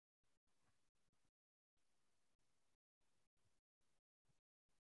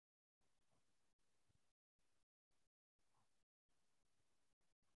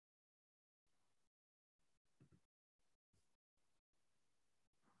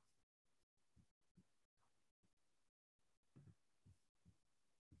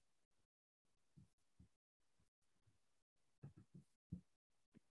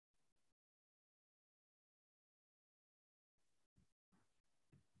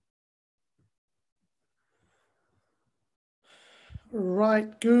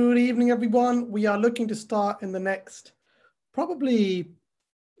Right, good evening, everyone. We are looking to start in the next probably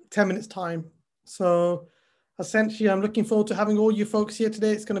 10 minutes time. So essentially, I'm looking forward to having all you folks here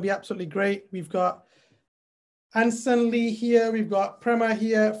today. It's going to be absolutely great. We've got Anson Lee here. We've got Prema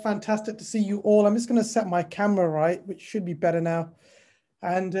here. Fantastic to see you all. I'm just going to set my camera right, which should be better now.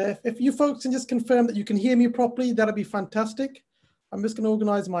 And if you folks can just confirm that you can hear me properly, that'll be fantastic. I'm just going to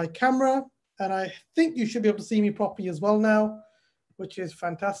organize my camera, and I think you should be able to see me properly as well now, which is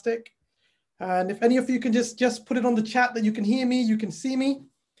fantastic. And if any of you can just put it on the chat that you can hear me, you can see me.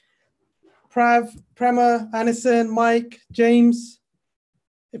 Prav, Prema, Anison, Mike, James,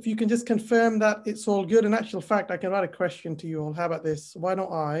 if you can just confirm that it's all good. In actual fact, I can write a question to you all. How about this? Why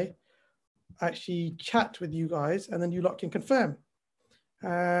don't I actually chat with you guys and then you lot can confirm.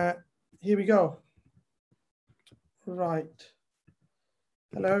 Here we go. Right.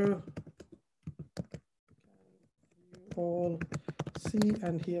 Hello. Can you all see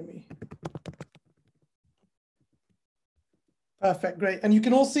and hear me? Perfect, great. And you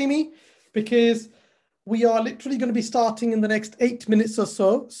can all see me because we are literally going to be starting in the next 8 minutes or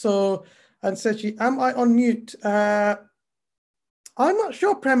so. So, and Sechi, am I on mute? I'm not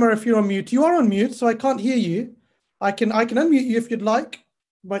sure, Prema, if you're on mute. You are on mute, so I can't hear you. I can unmute you if you'd like,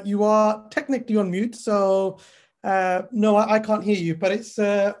 but you are technically on mute. So no, I can't hear you, but it's,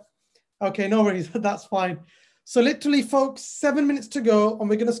 okay, no worries, that's fine. So literally, folks, 7 minutes to go, and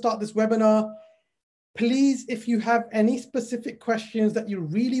we're going to start this webinar. Please, if you have any specific questions that you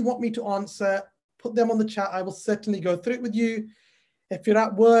really want me to answer, put them on the chat. I will certainly go through it with you. If you're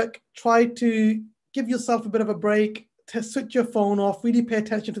at work, try to give yourself a bit of a break, to switch your phone off, really pay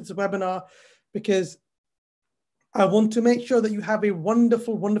attention to this webinar, because I want to make sure that you have a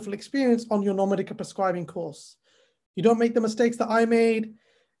wonderful, wonderful experience on your non-medical prescribing course. You don't make the mistakes that I made.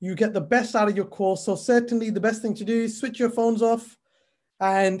 You get the best out of your course. So certainly the best thing to do is switch your phones off.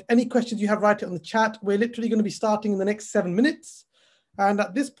 And any questions you have, write it on the chat. We're literally going to be starting in the next 7 minutes. And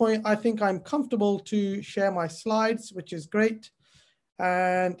at this point, I think I'm comfortable to share my slides, which is great.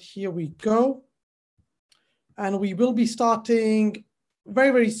 And here we go. And we will be starting very,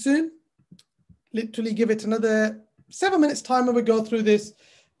 very soon. Literally give it another 7 minutes time and we'll go through this.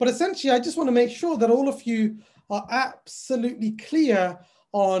 But essentially, I just want to make sure that all of you are absolutely clear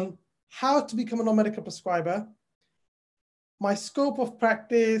on how to become a non-medical prescriber, my scope of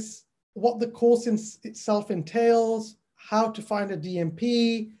practice, what the course itself entails, how to find a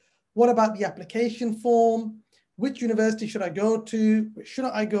DMP, what about the application form, which university should I go to, which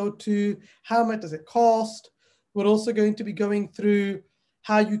shouldn't I go to, how much does it cost. We're also going to be going through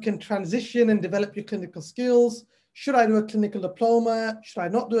how you can transition and develop your clinical skills. Should I do a clinical diploma? Should I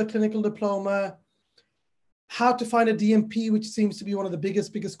not do a clinical diploma? How to find a DMP, which seems to be one of the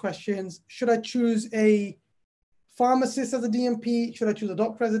biggest questions. Should I choose a pharmacist as a DMP? Should I choose a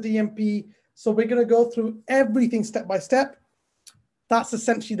doctor as a DMP? So we're going to go through everything step by step. That's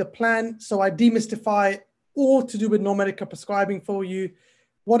essentially the plan. So I demystify all to do with non-medical prescribing for you.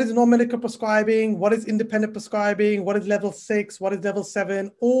 What is non-medical prescribing? What is independent prescribing? What is level 6? What is level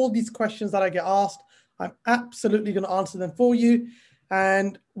 7? All these questions that I get asked, I'm absolutely going to answer them for you.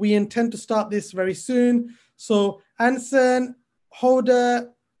 And we intend to start this very soon. So Anson, Hoda,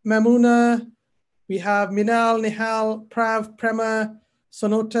 Mamuna, we have Minal, Nihal, Prav, Prema,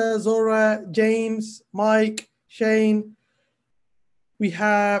 Sonota, Zora, James, Mike, Shane. We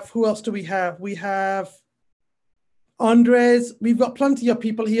have, who else do we have? We have Andres. We've got plenty of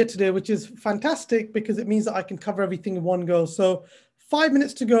people here today, which is fantastic because it means that I can cover everything in one go. So 5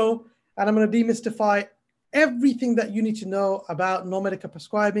 minutes to go, and I'm going to demystify everything that you need to know about non-medical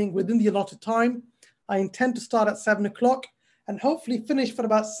prescribing within the allotted time. I intend to start at 7 o'clock. And hopefully finish for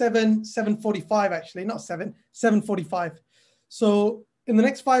about 7:45 actually, not 7:45. So in the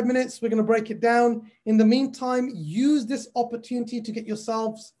next 5 minutes, we're going to break it down. In the meantime, use this opportunity to get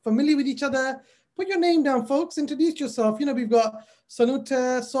yourselves familiar with each other. Put your name down, folks. Introduce yourself. You know, we've got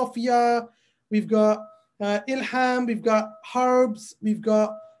Sanuta, Sofia, we've got Ilham, we've got Harbs, we've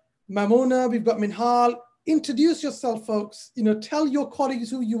got Mamona, we've got Minhal. Introduce yourself, folks. You know, tell your colleagues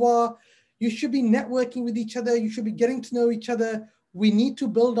who you are. You should be networking with each other. You should be getting to know each other. We need to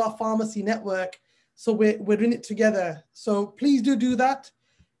build our pharmacy network. So we're in it together. So please do that.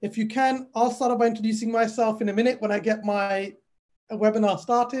 If you can, I'll start off by introducing myself in a minute when I get my webinar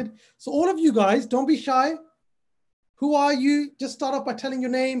started. So all of you guys, don't be shy. Who are you? Just start off by telling your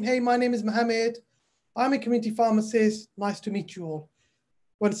name. Hey, my name is Mohammed. I'm a community pharmacist. Nice to meet you all.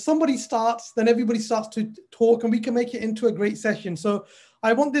 When somebody starts, then everybody starts to talk and we can make it into a great session. So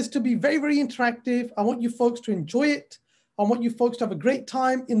I want this to be very, very interactive. I want you folks to enjoy it. I want you folks to have a great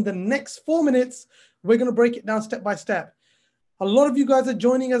time. In the next 4 minutes, we're going to break it down step by step. A lot of you guys are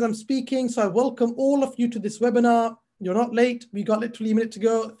joining as I'm speaking, so I welcome all of you to this webinar. You're not late. We got literally a minute to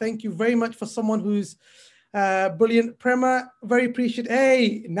go. Thank you very much for someone who's brilliant. Prema, very appreciate.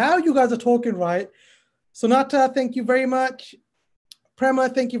 Hey, now you guys are talking, right? Sonata, thank you very much. Prema,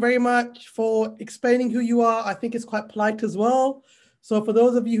 thank you very much for explaining who you are. I think it's quite polite as well. So for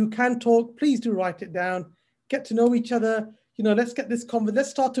those of you who can talk, please do write it down. Get to know each other. You know, let's get this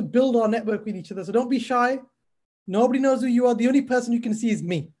let's start to build our network with each other. So don't be shy. Nobody knows who you are. The only person you can see is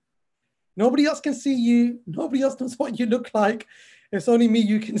me. Nobody else can see you. Nobody else knows what you look like. It's only me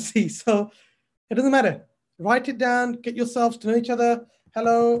you can see. So it doesn't matter. Write it down. Get yourselves to know each other.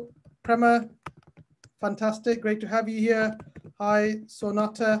 Hello, Prema. Fantastic. Great to have you here. Hi,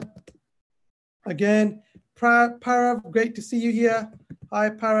 Sonata. Again, Parav, great to see you here. Hi,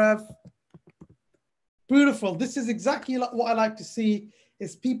 Parav. Beautiful. This is exactly what I like to see,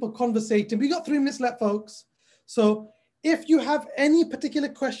 is people conversating. We got 3 minutes left, folks. So if you have any particular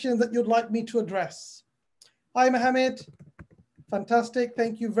questions that you'd like me to address. Hi, Mohammed. Fantastic.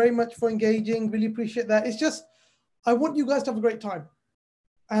 Thank you very much for engaging. Really appreciate that. It's just, I want you guys to have a great time.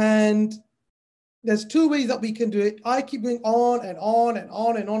 And there's 2 ways that we can do it. I keep going on and on and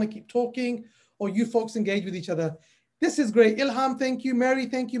on and on and keep talking, or you folks engage with each other. This is great. Ilham, thank you. Mary,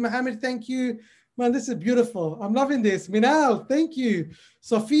 thank you. Mohammed, thank you. Man, this is beautiful. I'm loving this. Minal, thank you.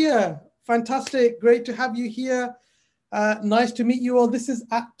 Sophia, fantastic. Great to have you here. Nice to meet you all. This is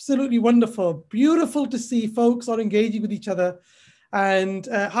absolutely wonderful. Beautiful to see folks are engaging with each other. And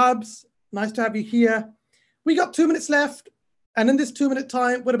Hubs, nice to have you here. We got 2 minutes left. And in this 2-minute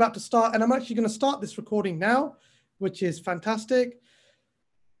time, we're about to start. And I'm actually going to start this recording now, which is fantastic.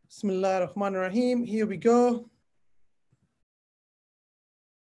 Bismillah ar-Rahman ar-Rahim. Here we go.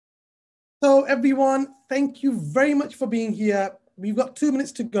 So everyone, thank you very much for being here. We've got 2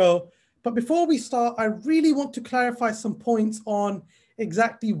 minutes to go. But before we start, I really want to clarify some points on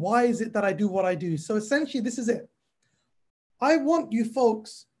exactly why is it that I do what I do. So essentially, this is it. I want you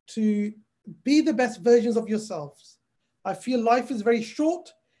folks to be the best versions of yourselves. I feel life is very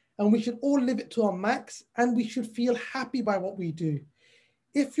short and we should all live it to our max, and we should feel happy by what we do.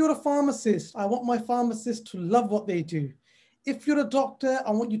 If you're a pharmacist, I want my pharmacists to love what they do. If you're a doctor,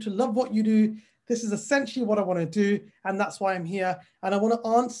 I want you to love what you do. This is essentially what I want to do, and that's why I'm here. And I want to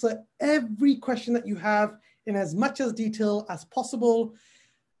answer every question that you have in as much as detail as possible.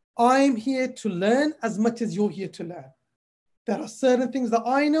 I'm here to learn as much as you're here to learn. There are certain things that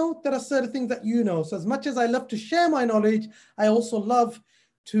I know, there are certain things that you know. So as much as I love to share my knowledge, I also love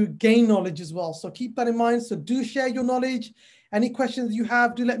to gain knowledge as well. So keep that in mind. So do share your knowledge. Any questions you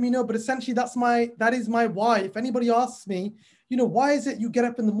have, do let me know. But essentially, that is my why. If anybody asks me, you know, why is it you get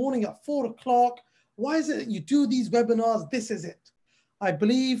up in the morning at 4 o'clock? Why is it that you do these webinars? This is it. I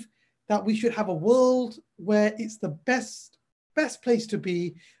believe that we should have a world where it's the best place to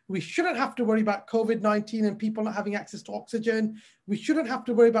be. We shouldn't have to worry about COVID-19 and people not having access to oxygen. We shouldn't have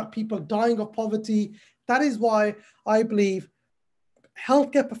to worry about people dying of poverty. That is why I believe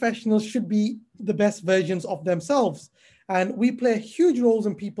healthcare professionals should be the best versions of themselves. And we play huge roles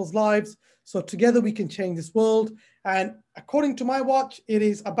in people's lives. So together we can change this world. And according to my watch, it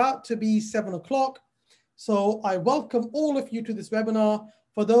is about to be 7 o'clock. So I welcome all of you to this webinar.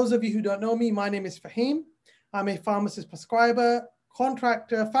 For those of you who don't know me, my name is Fahim. I'm a pharmacist prescriber,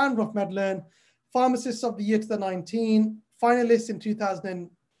 contractor, founder of Medlearn, Pharmacist of the Year 2019, finalist in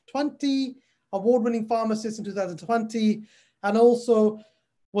 2020, award-winning pharmacist in 2020, and also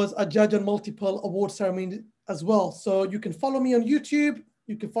was a judge on multiple award ceremonies as well. So you can follow me on YouTube,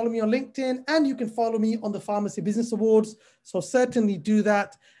 you can follow me on LinkedIn, and you can follow me on the Pharmacy Business Awards. So certainly do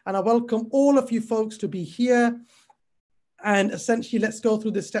that. And I welcome all of you folks to be here. And essentially, let's go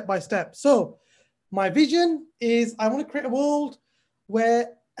through this step by step. So my vision is I want to create a world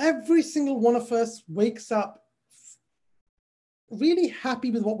where every single one of us wakes up really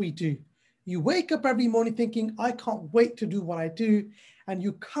happy with what we do. You wake up every morning thinking, I can't wait to do what I do. And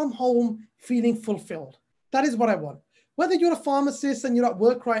you come home feeling fulfilled. That is what I want. Whether you're a pharmacist and you're at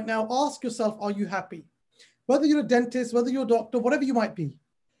work right now, ask yourself, are you happy? Whether you're a dentist, whether you're a doctor, whatever you might be,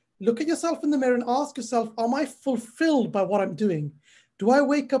 look at yourself in the mirror and ask yourself, am I fulfilled by what I'm doing? Do I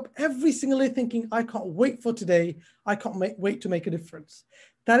wake up every single day thinking, I can't wait for today. I can't wait to make a difference.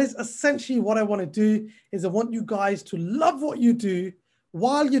 That is essentially what I want to do, is I want you guys to love what you do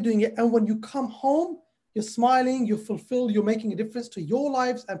while you're doing it. And when you come home, you're smiling, you're fulfilled, you're making a difference to your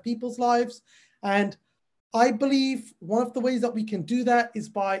lives and people's lives. And I believe one of the ways that we can do that is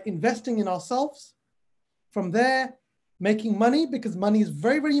by investing in ourselves. From there, making money, because money is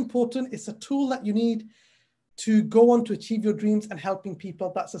very, very important. It's a tool that you need to go on to achieve your dreams, and helping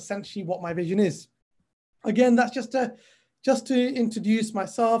people. That's essentially what my vision is. Again, that's just a Just to introduce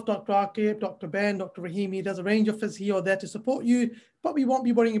myself, Dr. Akib, Dr. Ben, Dr. Rahimi, there's a range of us here or there to support you, but we won't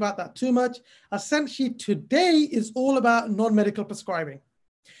be worrying about that too much. Essentially, today is all about non-medical prescribing.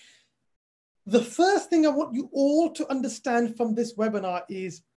 The first thing I want you all to understand from this webinar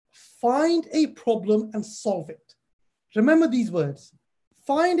is find a problem and solve it. Remember these words: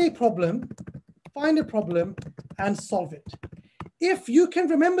 find a problem and solve it. If you can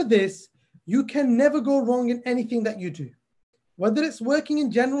remember this, you can never go wrong in anything that you do. Whether it's working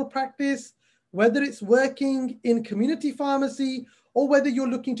in general practice, whether it's working in community pharmacy, or whether you're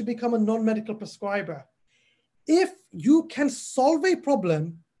looking to become a non-medical prescriber. If you can solve a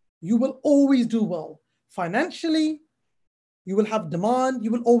problem, you will always do well. Financially, you will have demand,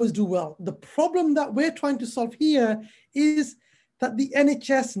 you will always do well. The problem that we're trying to solve here is that the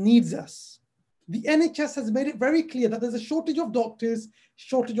NHS needs us. The NHS has made it very clear that there's a shortage of doctors,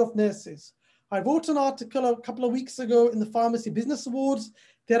 shortage of nurses. I wrote an article a couple of weeks ago in the Pharmacy Business Awards.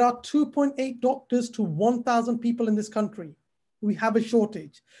 There are 2.8 doctors to 1,000 people in this country. We have a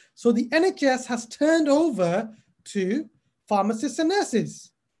shortage. So the NHS has turned over to pharmacists and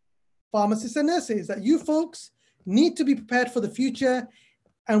nurses. Pharmacists and nurses, that you folks need to be prepared for the future,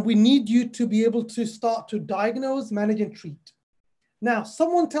 and we need you to be able to start to diagnose, manage, and treat. Now,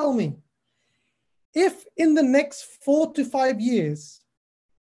 someone tell me, if in the next 4 to 5 years,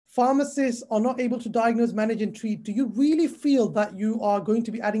 pharmacists are not able to diagnose, manage, and treat, do you really feel that you are going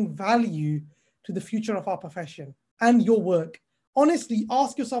to be adding value to the future of our profession and your work? Honestly,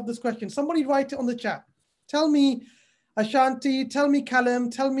 ask yourself this question. Somebody write it on the chat. Tell me, Ashanti, tell me Callum,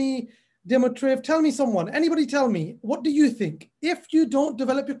 tell me Dimitriv, tell me someone, anybody tell me, what do you think? If you don't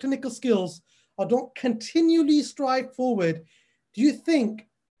develop your clinical skills or don't continually strive forward, do you think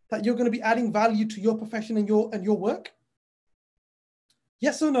that you're going to be adding value to your profession and your work?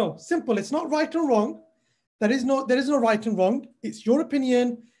 Yes or no? Simple. It's not right or wrong. There is no right and wrong. It's your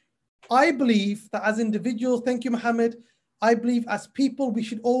opinion. I believe that as individuals, thank you, Mohammed. I believe as people, we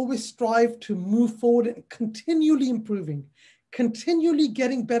should always strive to move forward and continually improving, continually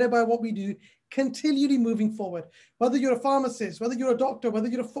getting better by what we do, continually moving forward. Whether you're a pharmacist, whether you're a doctor, whether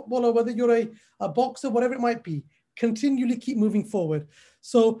you're a footballer, whether you're a boxer, whatever it might be, continually keep moving forward.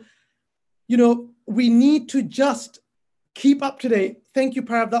 So, we need to just keep up to date. Thank you,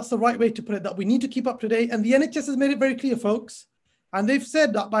 Parav. That's the right way to put it, that we need to keep up to date. And the NHS has made it very clear, folks. And they've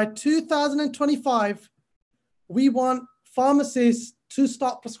said that by 2025, we want pharmacists to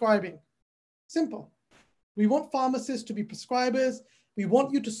start prescribing. Simple. We want pharmacists to be prescribers. We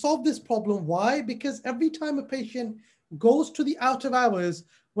want you to solve this problem. Why? Because every time a patient goes to the out of hours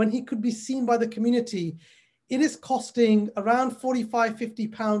when he could be seen by the community, it is costing around £45,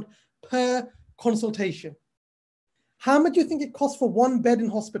 £50 per consultation. How much do you think it costs for one bed in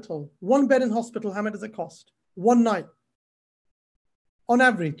hospital? One bed in hospital, how much does it cost? One night. On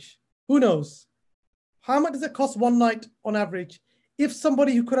average, who knows? How much does it cost one night on average if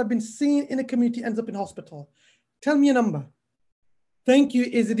somebody who could have been seen in a community ends up in hospital? Tell me a number. Thank you,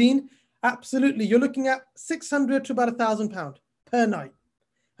 Izzadeen. Absolutely. You're looking at £600 to about £1,000 per night.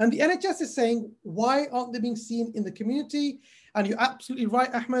 And the NHS is saying, why aren't they being seen in the community? And you're absolutely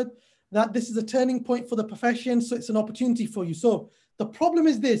right, Ahmed, that this is a turning point for the profession. So it's an opportunity for you. So the problem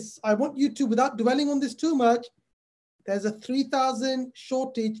is this. I want you to, without dwelling on this too much, there's a 3,000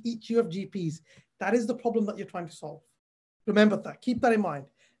 shortage each year of GPs. That is the problem that you're trying to solve. Remember that. Keep that in mind.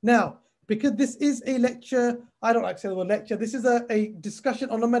 Now, because this is a lecture, I don't like to say the word lecture. This is a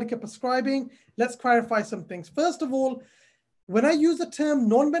discussion on non-medical prescribing. Let's clarify some things. First of all, when I use the term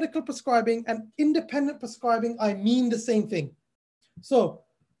non-medical prescribing and independent prescribing, I mean the same thing. So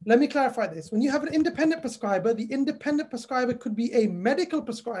let me clarify this. When you have an independent prescriber, the independent prescriber could be a medical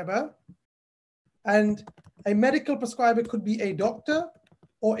prescriber, and a medical prescriber could be a doctor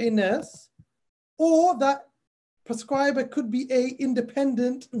or a nurse, or that prescriber could be a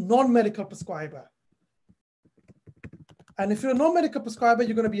independent non-medical prescriber. And if you're a non-medical prescriber,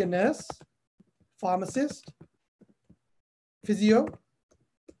 you're going to be a nurse, pharmacist, physio,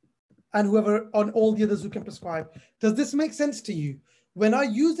 and whoever on all the others who can prescribe. Does this make sense to you? When I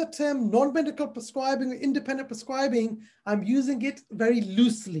use the term non-medical prescribing or independent prescribing, I'm using it very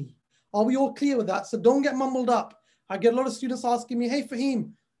loosely. Are we all clear with that? So don't get mumbled up. I get a lot of students asking me, hey,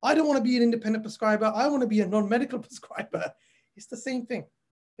 Fahim, I don't want to be an independent prescriber. I want to be a non-medical prescriber. It's the same thing.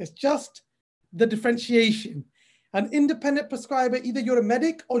 It's just the differentiation. An independent prescriber, either you're a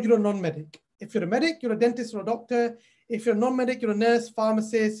medic or you're a non-medic. If you're a medic, you're a dentist or a doctor. If you're a non-medic, you're a nurse,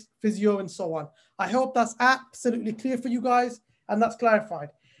 pharmacist, physio, and so on. I hope that's absolutely clear for you guys, and that's clarified.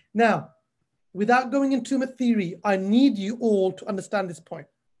 Now, without going into too much theory, I need you all to understand this point.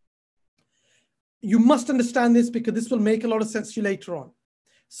 you must understand this because this will make a lot of sense to you later on.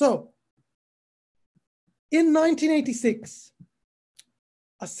 So in 1986,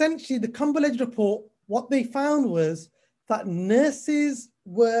 essentially the Cumberledge report, what they found was that nurses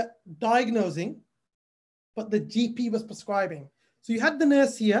were diagnosing, but the GP was prescribing. So you had the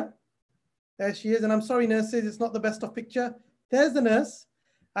nurse here. There she is. And I'm sorry, nurses, it's not the best of picture. There's the nurse.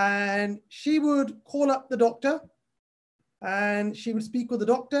 And she would call up the doctor and she would speak with the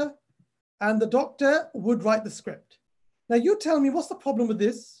doctor and the doctor would write the script. Now you tell me, what's the problem with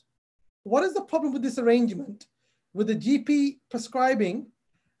this? What is the problem with this arrangement with the GP prescribing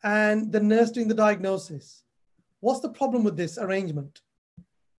and the nurse doing the diagnosis? What's the problem with this arrangement?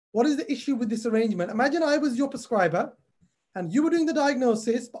 What is the issue with this arrangement? Imagine I was your prescriber and you were doing the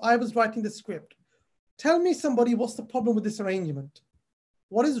diagnosis, but I was writing the script. Tell me, somebody, what's the problem with this arrangement?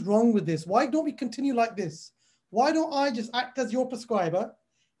 What is wrong with this? Why don't we continue like this? Why don't I just act as your prescriber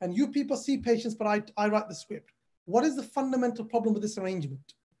and you people see patients, but I write the script? What is the fundamental problem with this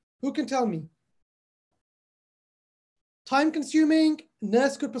arrangement? Who can tell me? Time consuming,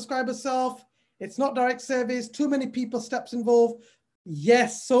 nurse could prescribe herself. It's not direct service, too many people, steps involved.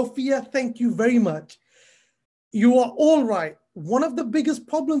 Yes, Sophia, thank you very much. You are all right. One of the biggest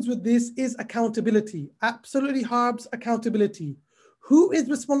problems with this is accountability. Absolutely, Harbs, accountability. Who is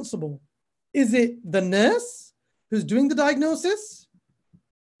responsible? Is it the nurse who's doing the diagnosis?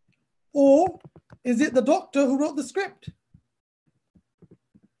 Or is it the doctor who wrote the script?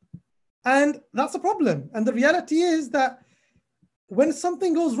 And that's a problem. And the reality is that when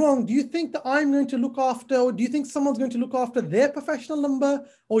something goes wrong, do you think that I'm going to look after, or do you think someone's going to look after their professional number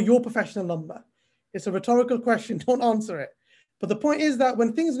or your professional number? It's a rhetorical question, don't answer it. But the point is that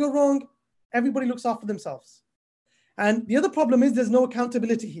when things go wrong, everybody looks after themselves. And the other problem is there's no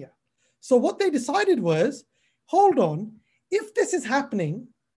accountability here. So what they decided was, hold on, if this is happening,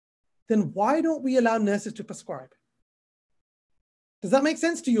 then why don't we allow nurses to prescribe? Does that make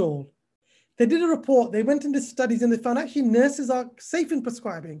sense to you all? They did a report, they went into studies and they found actually nurses are safe in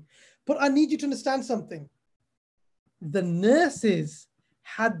prescribing. But I need you to understand something. The nurses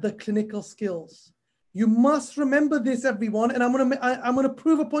had the clinical skills. You must remember this, everyone. And I'm gonna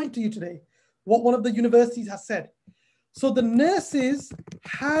prove a point to you today, what one of the universities has said. So the nurses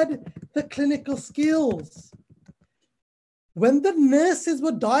had the clinical skills. When the nurses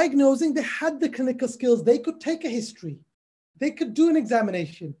were diagnosing, they had the clinical skills. They could take a history. They could do an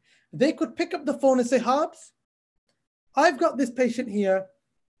examination. They could pick up the phone and say, Harbs, I've got this patient here.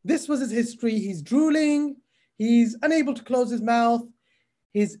 This was his history. He's drooling. He's unable to close his mouth.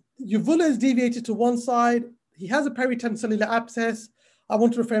 His uvula is deviated to one side. He has a peritonsillar abscess. I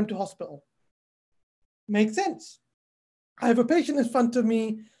want to refer him to hospital. Makes sense. I have a patient in front of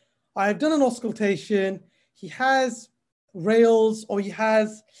me. I've done an auscultation. He has Rales or he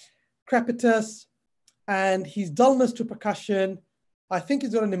has crepitus and he's dullness to percussion. I think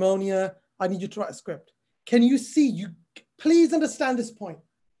he's got a pneumonia. I need you to write a script. Can you see, please understand this point,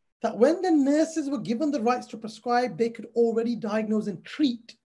 that when the nurses were given the rights to prescribe, they could already diagnose and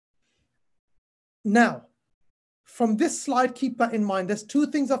treat. Now, from this slide, keep that in mind. There's two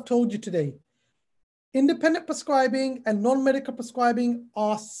things I've told you today. Independent prescribing and non-medical prescribing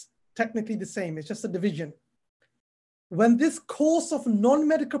are technically the same. It's just a division. When this course of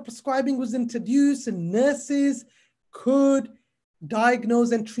non-medical prescribing was introduced and nurses could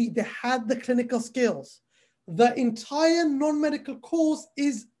diagnose and treat, they had the clinical skills. The entire non-medical course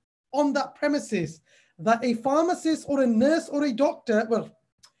is on that premises that a pharmacist or a nurse or a doctor, well,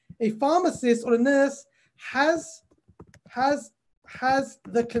 a pharmacist or a nurse has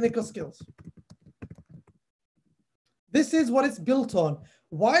the clinical skills. This is what it's built on.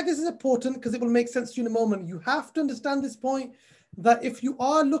 Why this is important, because it will make sense to you in a moment. You have to understand this point, that if you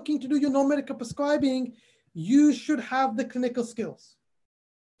are looking to do your non-medical prescribing, you should have the clinical skills.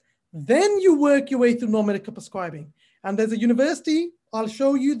 Then you work your way through non-medical prescribing. And there's a university, I'll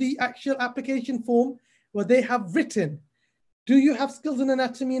show you the actual application form where they have written, do you have skills in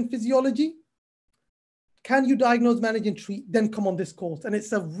anatomy and physiology? Can you diagnose, manage, and treat? Then come on this course. And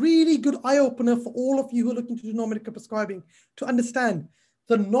it's a really good eye-opener for all of you who are looking to do non-medical prescribing to understand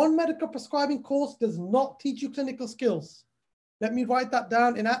the non-medical prescribing course does not teach you clinical skills. Let me write that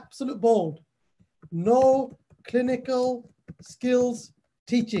down in absolute bold. No clinical skills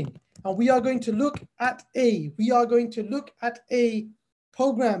teaching. And we are going to look at a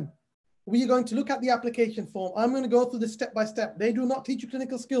program. We are going to look at the application form. I'm going to go through this step by step. They do not teach you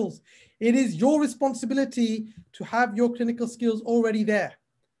clinical skills. It is your responsibility to have your clinical skills already there.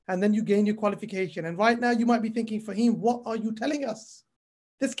 And then you gain your qualification. And right now you might be thinking, Fahim, what are you telling us?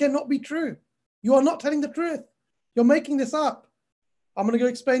 This cannot be true. You are not telling the truth. You're making this up. I'm going to go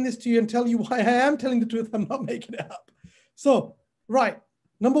explain this to you and tell you why I am telling the truth. I'm not making it up. So, right,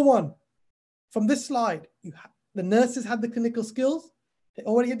 number one, from this slide, the nurses had the clinical skills. They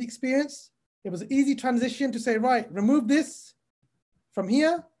already had the experience. It was an easy transition to say, right, remove this from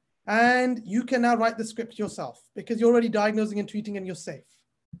here, and you can now write the script yourself because you're already diagnosing and treating and you're safe.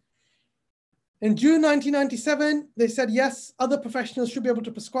 In June 1997, they said, yes, other professionals should be able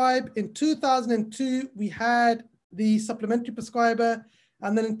to prescribe. In 2002, we had the supplementary prescriber.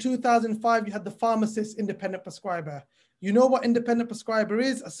 And then in 2005, you had the pharmacist independent prescriber. You know what independent prescriber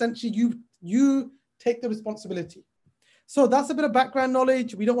is? Essentially, you take the responsibility. So that's a bit of background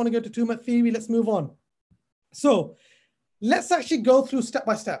knowledge. We don't want to go into too much theory. Let's move on. So let's actually go through step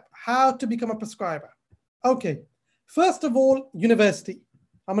by step how to become a prescriber. Okay, first of all, university.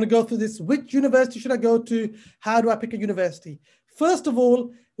 I'm going to go through this. Which university should I go to? How do I pick a university? First of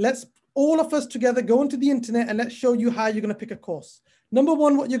all, let's all of us together go onto the internet and let's show you how you're going to pick a course. Number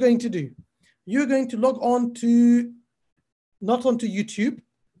one, what you're going to do, you're going to log on to, not onto YouTube,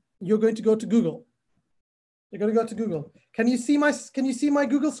 you're going to go to Google. You're going to go to Google. Can you see my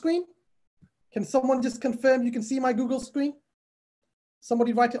Google screen? Can someone just confirm you can see my Google screen?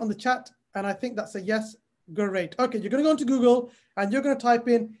 Somebody write it on the chat. And I think that's a yes. Great. Okay, you're going to go into Google and you're going to type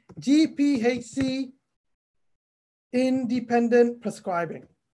in GPHC independent prescribing.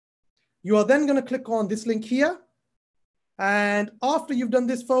 You are then going to click on this link here. And after you've done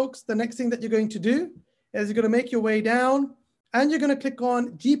this, folks, the next thing that you're going to do is you're going to make your way down and you're going to click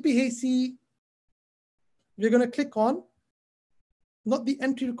on GPHC. You're going to click on, not the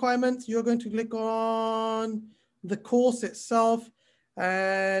entry requirements, you're going to click on the course itself.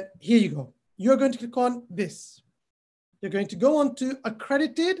 And here you go. You're going to click on this. You're going to go on to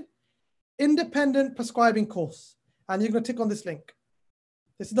accredited independent prescribing course. And you're going to click on this link.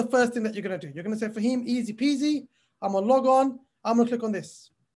 This is the first thing that you're going to do. You're going to say, Fahim, easy peasy. I'm going to log on. I'm going to click on this.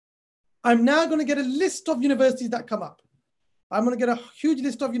 I'm now going to get a list of universities that come up. I'm going to get a huge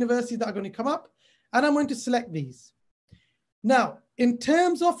list of universities that are going to come up. And I'm going to select these. Now, in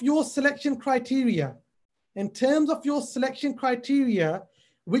terms of your selection criteria,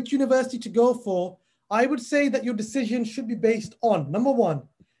 which university to go for, I would say that your decision should be based on, number one,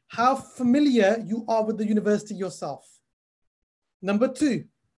 how familiar you are with the university yourself. Number two,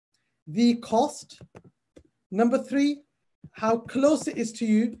 the cost. Number three, how close it is to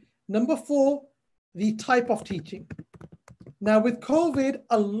you. Number four, the type of teaching. Now with COVID,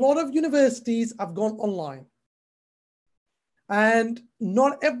 a lot of universities have gone online. And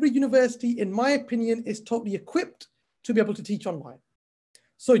not every university, in my opinion, is totally equipped to be able to teach online.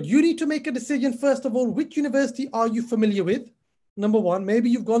 So you need to make a decision, first of all, which university are you familiar with? Number one, maybe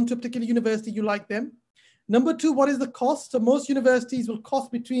you've gone to a particular university, you like them. Number two, what is the cost? So most universities will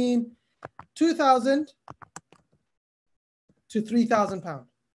cost between £2,000 to £3,000.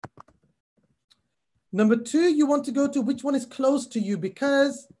 Number two, you want to go to which one is close to you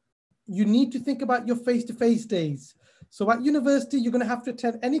because you need to think about your face-to-face days. So at university, you're going to have to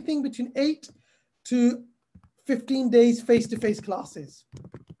attend anything between 8 to 15 days face-to-face classes.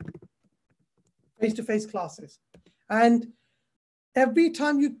 Face-to-face classes. And every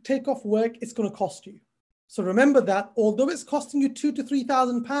time you take off work, it's going to cost you. So remember that although it's costing you £2,000 to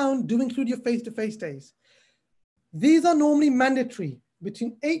 £3,000, do include your face-to-face days. These are normally mandatory.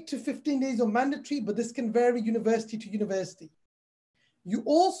 Between 8 to 15 days are mandatory, but this can vary university to university. You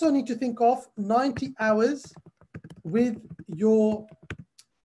also need to think of 90 hours with your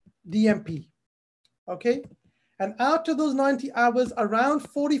DMP, okay? And out of those 90 hours, around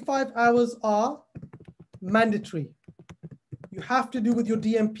 45 hours are mandatory. You have to do with your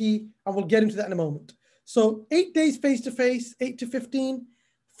DMP, and we'll get into that in a moment. So 8 days face-to-face, 8 to 15,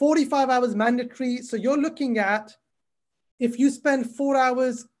 45 hours mandatory. So you're looking at, if you spend 4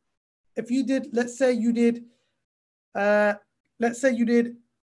 hours, if you did, let's say you did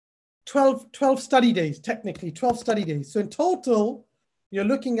 12 study days, technically 12 study days. So in total, you're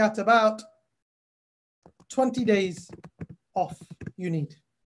looking at about 20 days off you need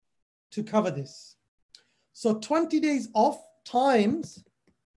to cover this. So 20 days off times,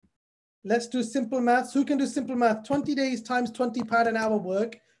 let's do simple maths. Who can do simple math? 20 days times £20 an hour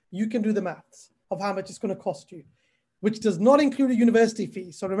work. You can do the maths of how much it's going to cost you, which does not include a university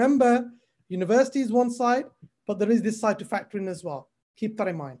fee. So remember, university is one side, but there is this side to factor in as well. Keep that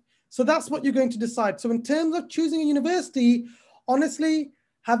in mind. So that's what you're going to decide. So in terms of choosing a university, honestly,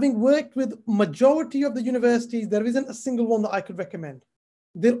 having worked with majority of the universities, there isn't a single one that I could recommend.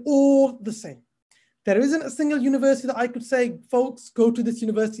 They're all the same. There isn't a single university that I could say, folks, go to this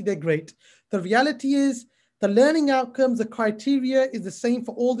university, they're great. The reality is the learning outcomes, the criteria is the same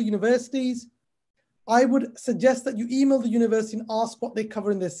for all the universities. I would suggest that you email the university and ask what they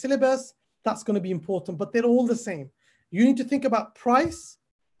cover in their syllabus. That's going to be important, but they're all the same. You need to think about price,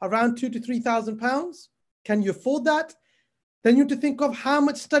 around £2,000 to £3,000. Can you afford that? Then you have to think of how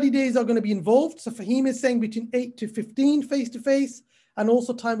much study days are going to be involved. So Fahim is saying between 8 to 15 face-to-face, and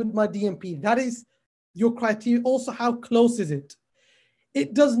also time with my DMP. That is your criteria. Also, how close is it?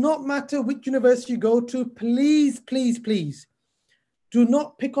 It does not matter which university you go to. Please, please, please, do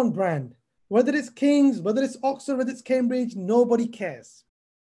not pick on brand. Whether it's King's, whether it's Oxford, whether it's Cambridge, nobody cares.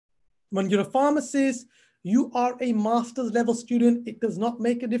 When you're a pharmacist, you are a master's level student. It does not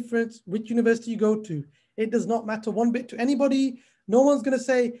make a difference which university you go to. It does not matter one bit to anybody. No one's going to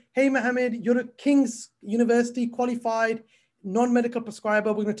say, hey, Mohammed, you're a King's University qualified non-medical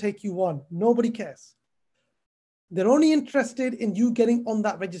prescriber. We're going to take you on. Nobody cares. They're only interested in you getting on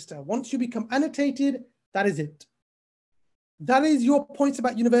that register. Once you become annotated, that is it. That is your points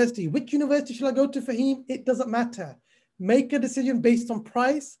about university. Which university should I go to, Fahim? It doesn't matter. Make a decision based on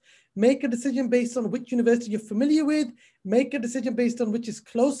price. Make a decision based on which university you're familiar with. Make a decision based on which is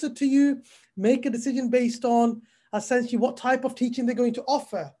closer to you. Make a decision based on essentially what type of teaching they're going to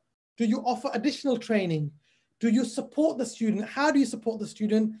offer. Do you offer additional training? Do you support the student? How do you support the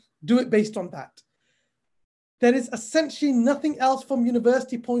student? Do it based on that. There is essentially nothing else from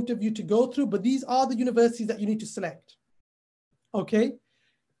university point of view to go through, but these are the universities that you need to select. Okay.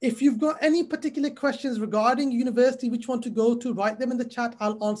 If you've got any particular questions regarding university, which one to go to, write them in the chat.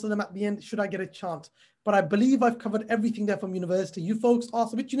 I'll answer them at the end, should I get a chance. But I believe I've covered everything there from university. You folks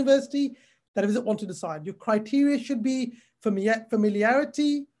ask which university, that is it want to decide. Your criteria should be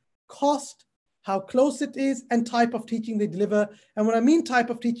familiarity, cost, how close it is, and type of teaching they deliver. And when I mean type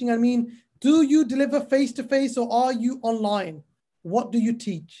of teaching, I mean, do you deliver face-to-face or are you online? What do you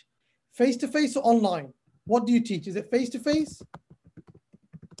teach? Face-to-face or online? What do you teach? Is it face-to-face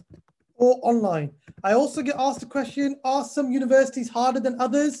or online? I also get asked the question, are some universities harder than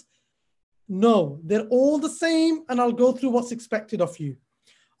others? No, they're all the same, and I'll go through what's expected of you.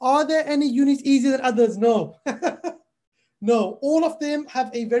 Are there any unis easier than others? No. No, all of them have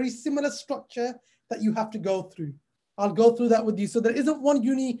a very similar structure that you have to go through. I'll go through that with you. So there isn't one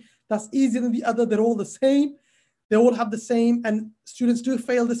uni that's easier than the other. They're all the same. They all have the same, and students do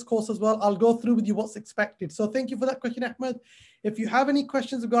fail this course as well. I'll go through with you what's expected. So thank you for that question, Ahmed. If you have any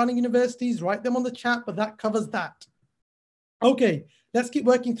questions regarding universities, write them on the chat, but that covers that. Okay, let's keep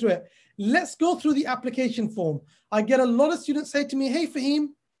working through it. Let's go through the application form. I get a lot of students say to me, hey, Fahim,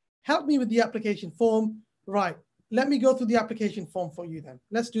 help me with the application form. Right, let me go through the application form for you then.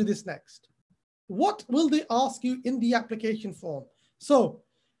 Let's do this next. What will they ask you in the application form? So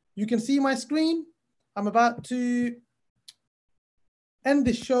you can see my screen. I'm about to end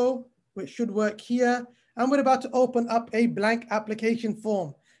this show, which should work here. And we're about to open up a blank application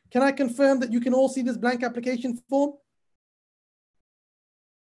form. Can I confirm that you can all see this blank application form?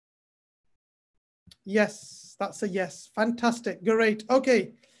 Yes, that's a yes. Fantastic. Great.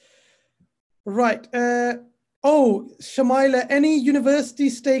 Okay. Right. Oh, Shamaila, any university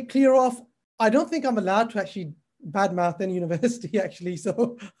stay clear of? I don't think I'm allowed to actually badmouth any university, actually.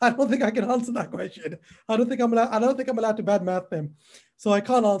 So I don't think I can answer that question. I don't think I'm allowed to badmouth them. So I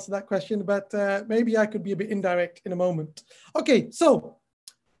can't answer that question, but maybe I could be a bit indirect in a moment. Okay, so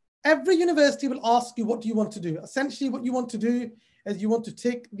every university will ask you, what do you want to do? Essentially, what you want to do is you want to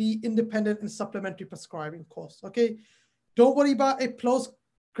take the independent and supplementary prescribing course, okay? Don't worry about a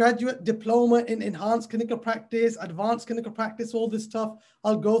postgraduate diploma in enhanced clinical practice, advanced clinical practice, all this stuff.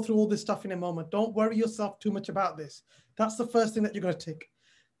 I'll go through all this stuff in a moment. Don't worry yourself too much about this. That's the first thing that you're going to tick.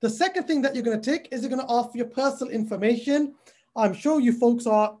 The second thing that you're going to tick is you're going to ask for your personal information. I'm sure you folks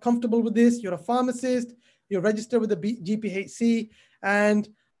are comfortable with this. You're a pharmacist, you're registered with the GPHC, and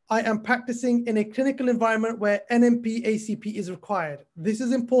I am practicing in a clinical environment where NMP ACP is required. This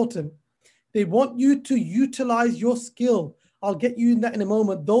is important. They want you to utilize your skill. I'll get you in that in a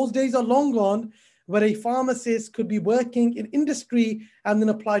moment. Those days are long gone where a pharmacist could be working in industry and then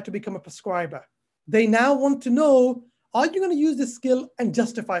apply to become a prescriber. They now want to know, are you going to use this skill and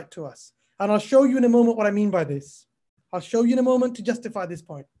justify it to us? And I'll show you in a moment what I mean by this. I'll show you in a moment to justify this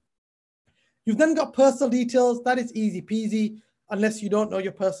point. You've then got personal details. That is easy peasy. Unless you don't know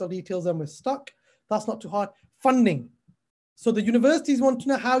your personal details and we're stuck. That's not too hard. Funding. So the universities want to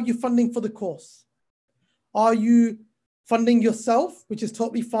know how you're funding for the course. Are you funding yourself, which is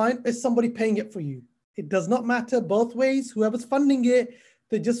totally fine? Is somebody paying it for you? It does not matter both ways. Whoever's funding it,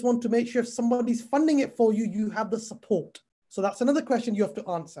 they just want to make sure if somebody's funding it for you, you have the support. So that's another question you have to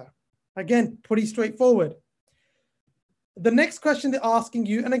answer. Again, pretty straightforward. The next question they're asking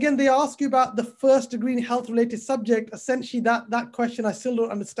you, and again, they ask you about the first degree in health-related subject. Essentially, that question I still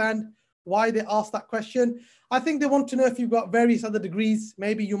don't understand. why they ask that question. I think they want to know if you've got various other degrees.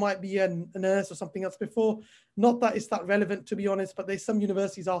 Maybe you might be a nurse or something else before. Not that it's that relevant, to be honest, but there's some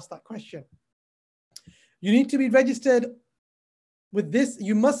universities ask that question. You need to be registered with this.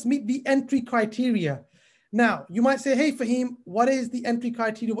 You must meet the entry criteria. Now, you might say, hey, Fahim, what is the entry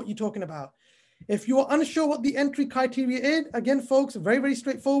criteria? What are you talking about? If you are unsure what the entry criteria is, again, folks, very, very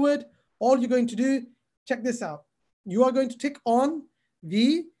straightforward. All you're going to do, check this out. You are going to tick on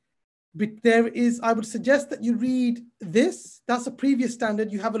but there is, I would suggest that you read this. That's a previous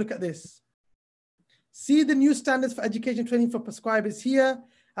standard. You have a look at this. See the new standards for education training for prescribers here.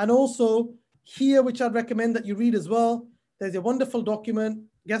 And also here, which I'd recommend that you read as well. There's a wonderful document.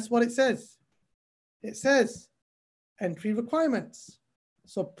 Guess what it says? It says entry requirements.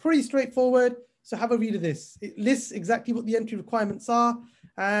 So pretty straightforward. So have a read of this. It lists exactly what the entry requirements are.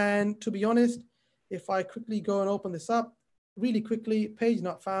 And to be honest, if I quickly go and open this up, really quickly, page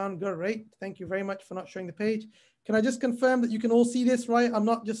not found, great. Thank you very much for not showing the page. Can I just confirm that you can all see this, right? I'm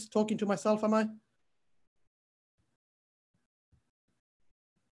not just talking to myself, am I?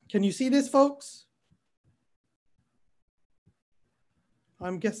 Can you see this, folks?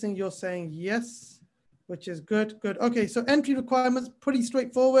 I'm guessing you're saying yes, which is good, good. Okay, so entry requirements, pretty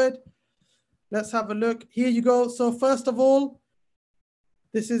straightforward. Let's have a look. Here you go. So first of all,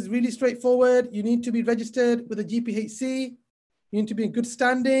 this is really straightforward. You need to be registered with a GPHC. You need to be in good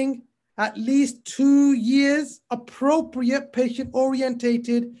standing, at least 2 years appropriate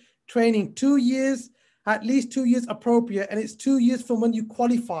patient-orientated training. 2 years, at least 2 years appropriate, and it's 2 years from when you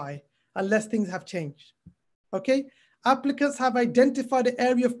qualify, unless things have changed. Okay? Applicants have identified an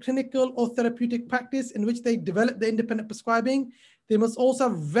area of clinical or therapeutic practice in which they develop their independent prescribing. They must also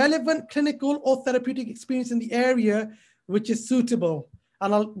have relevant clinical or therapeutic experience in the area which is suitable.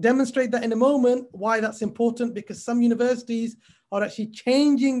 And I'll demonstrate that in a moment, why that's important, because some universities are actually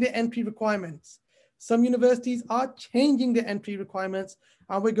changing the entry requirements. Some universities are changing the entry requirements,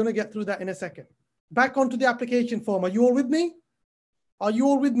 and we're going to get through that in a second. Back onto the application form. Are you all with me? Are you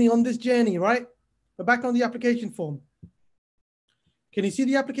all with me on this journey, right? We're back on the application form. Can you see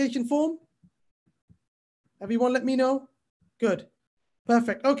the application form? Everyone let me know. Good.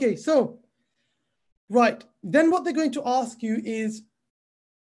 Perfect. Okay, so, right. Then what they're going to ask you is,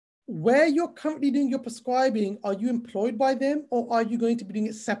 where you're currently doing your prescribing, are you employed by them or are you going to be doing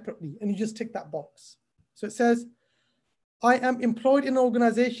it separately? And you just tick that box. So it says, I am employed in an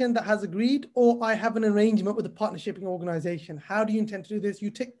organization that has agreed, or I have an arrangement with a partnershiping organization. How do you intend to do this? You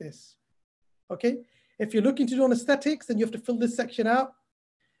tick this. Okay. If you're looking to do on aesthetics, then you have to fill this section out.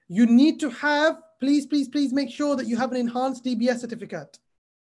 You need to have, please, please, please make sure that you have an enhanced DBS certificate.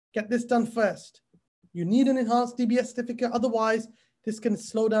 Get this done first. You need an enhanced DBS certificate. Otherwise, this can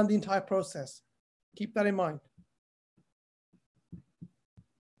slow down the entire process. Keep that in mind.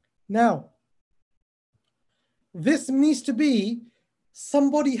 Now, this needs to be,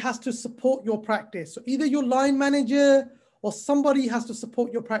 somebody has to support your practice. So either your line manager or somebody has to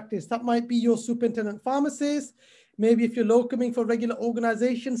support your practice. That might be your superintendent pharmacist. Maybe if you're locuming for a regular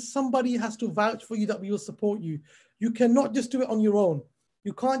organization, somebody has to vouch for you that we will support you. You cannot just do it on your own.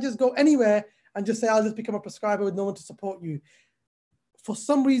 You can't just go anywhere and just say, I'll just become a prescriber with no one to support you. For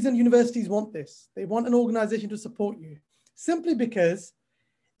some reason, universities want this. They want an organization to support you. Simply because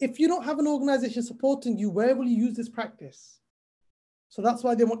if you don't have an organization supporting you, where will you use this practice? So that's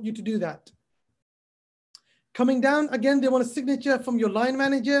why they want you to do that. Coming down, again, they want a signature from your line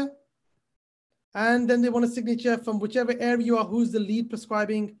manager. And then they want a signature from whichever area you are, who's the lead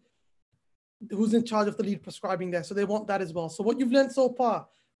prescribing, who's in charge of the lead prescribing there. So they want that as well. So what you've learned so far,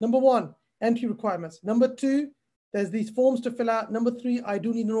 number 1, entry requirements. Number 2, there's these forms to fill out. Number 3, I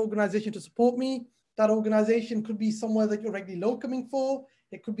do need an organization to support me. That organization could be somewhere that you're regularly locuming for.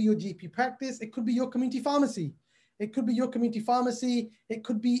 It could be your GP practice. It could be your community pharmacy. It could be your community pharmacy. It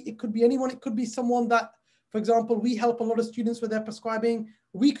could be anyone. It could be someone that, for example, we help a lot of students with their prescribing.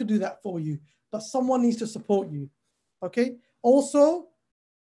 We could do that for you, but someone needs to support you. Okay. Also,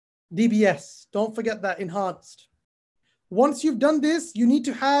 DBS. Don't forget that, enhanced. Once you've done this, you need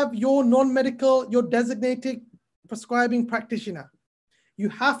to have your non-medical, your designated prescribing practitioner. You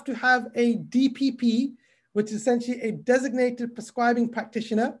have to have a DPP, which is essentially a designated prescribing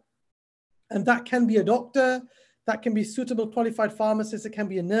practitioner. And that can be a doctor, that can be a suitable qualified pharmacist, it can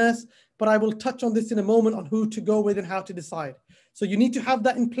be a nurse, but I will touch on this in a moment on who to go with and how to decide. So you need to have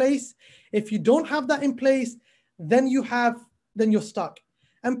that in place. If you don't have that in place, then you're stuck.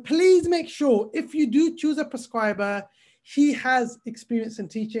 And please make sure if you do choose a prescriber, he has experience in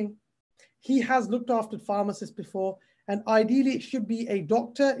teaching. He has looked after pharmacists before, and ideally it should be a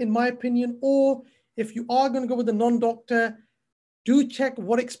doctor, in my opinion, or if you are going to go with a non-doctor, Do check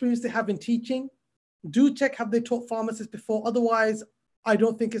what experience they have in teaching. Do check, have they taught pharmacists before? Otherwise, I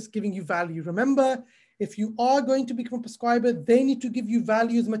don't think it's giving you value. Remember, if you are going to become a prescriber, they need to give you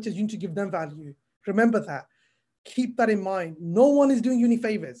value as much as you need to give them value. Remember that. Keep that in mind. No one is doing you any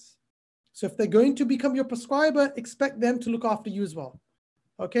favors. So if they're going to become your prescriber, expect them to look after you as well.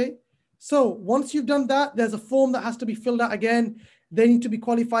 Okay? So once you've done that, there's a form that has to be filled out again. They need to be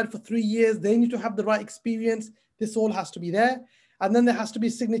qualified for 3 years. They need to have the right experience. This all has to be there. And then there has to be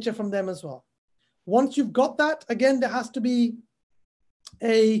a signature from them as well. Once you've got that, again, there has to be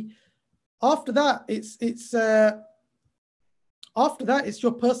after that, it's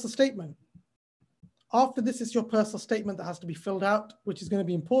your personal statement. After this, it's your personal statement that has to be filled out, which is going to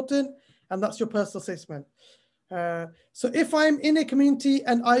be important. And that's your personal statement. So if I'm in a community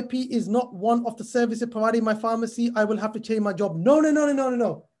and IP is not one of the services provided in my pharmacy, I will have to change my job.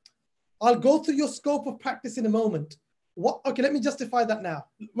 No. I'll go through your scope of practice in a moment. What? Okay, let me justify that now.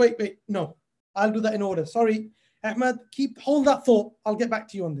 Wait, no. I'll do that in order. Sorry, Ahmed, hold that thought. I'll get back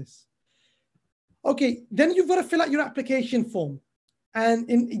to you on this. Okay, then you've got to fill out your application form. And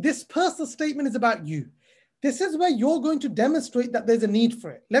in this personal statement is about you. This is where you're going to demonstrate that there's a need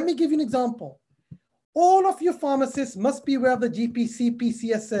for it. Let me give you an example. All of your pharmacists must be aware of the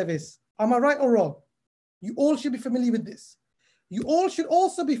GP-CPCS service. Am I right or wrong? You all should be familiar with this. You all should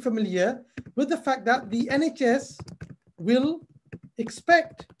also be familiar with the fact that the NHS will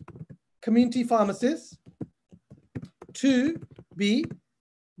expect community pharmacists to be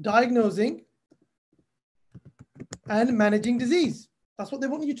diagnosing and managing disease. That's what they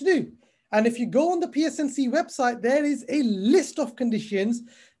want you to do. And if you go on the PSNC website, there is a list of conditions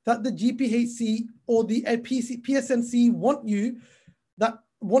that the GPHC or the PSNC want you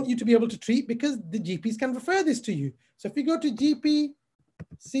to be able to treat, because the GPs can refer this to you. So if you go to GP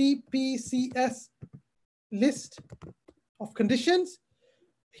CPCS list of conditions,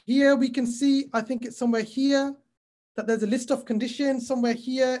 here we can see, I think it's somewhere here, that there's a list of conditions somewhere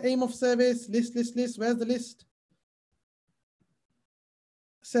here, aim of service, list. Where's the list?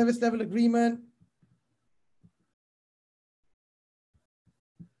 Service level agreement.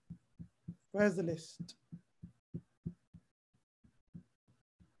 Where's the list?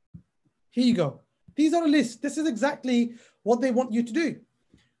 Here you go. These are a list. This is exactly what they want you to do.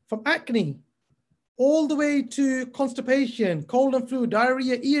 From acne, all the way to constipation, cold and flu,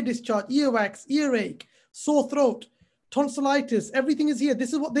 diarrhea, ear discharge, earwax, earache, sore throat, tonsillitis, everything is here.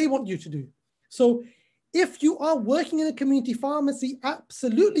 This is what they want you to do. So if you are working in a community pharmacy,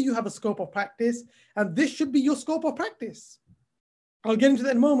 absolutely you have a scope of practice, and this should be your scope of practice. I'll get into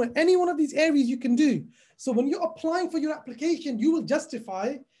that in a moment. Any one of these areas you can do. So when you're applying for your application, you will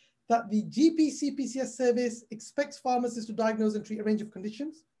justify that the GP-CPCS service expects pharmacists to diagnose and treat a range of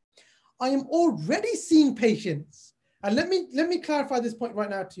conditions. I am already seeing patients. And let me clarify this point right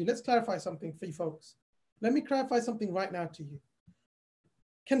now to you. Let's clarify something for you folks. Let me clarify something right now to you.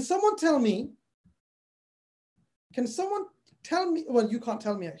 Can someone tell me, well, you can't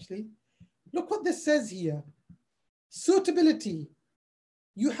tell me actually. Look what this says here. Suitability.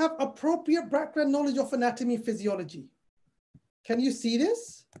 You have appropriate background knowledge of anatomy and physiology. Can you see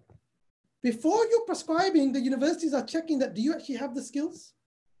this? Before you're prescribing, the universities are checking that, do you actually have the skills?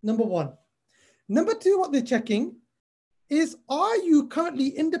 Number one. Number two, what they're checking is, are you currently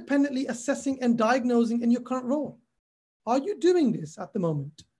independently assessing and diagnosing in your current role? Are you doing this at the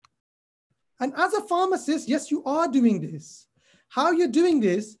moment? And as a pharmacist, yes, you are doing this. How you're doing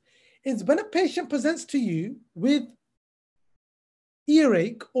this is when a patient presents to you with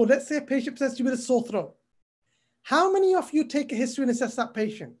earache, or let's say a patient presents to you with a sore throat. How many of you take a history and assess that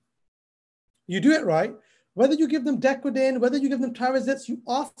patient? You do it right. Whether you give them Decodin, whether you give them Tarazettes, you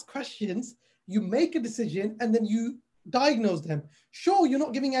ask questions, you make a decision, and then you diagnose them. Sure, you're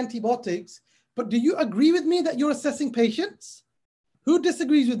not giving antibiotics, but do you agree with me that you're assessing patients? Who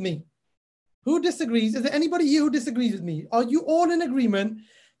disagrees with me? Who disagrees? Is there anybody here who disagrees with me? Are you all in agreement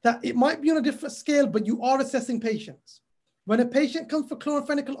that it might be on a different scale, but you are assessing patients? When a patient comes for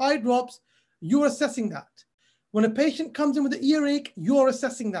chloramphenicol eye drops, you're assessing that. When a patient comes in with an earache, you're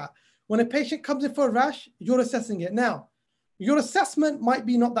assessing that. When a patient comes in for a rash, you're assessing it. Now, your assessment might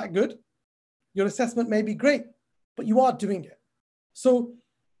be not that good. Your assessment may be great, but you are doing it. So,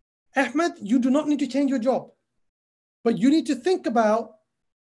 Ahmed, you do not need to change your job, but you need to think about,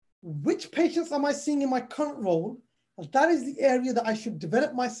 which patients am I seeing in my current role? And that is the area that I should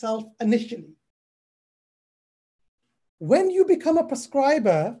develop myself initially. When you become a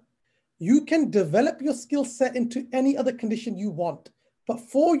prescriber, you can develop your skill set into any other condition you want. But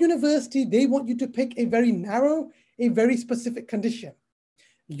for university, they want you to pick a very narrow, a very specific condition.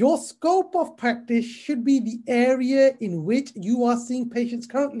 Your scope of practice should be the area in which you are seeing patients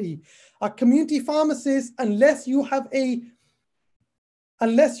currently. A community pharmacist, unless you have a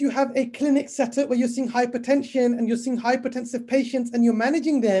clinic set up where you're seeing hypertension and you're seeing hypertensive patients and you're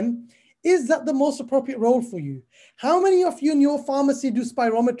managing them, is that the most appropriate role for you? How many of you in your pharmacy do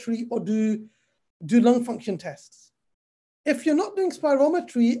spirometry or do lung function tests? If you're not doing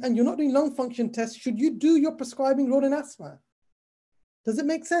spirometry and you're not doing lung function tests, should you do your prescribing role in asthma? Does it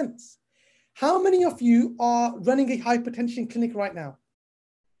make sense? How many of you are running a hypertension clinic right now?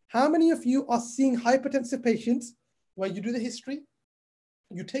 How many of you are seeing hypertensive patients where you do the history,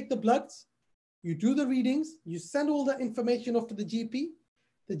 you take the bloods, you do the readings, you send all that information off to the GP.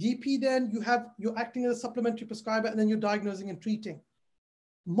 The GP then you're acting as a supplementary prescriber and then you're diagnosing and treating.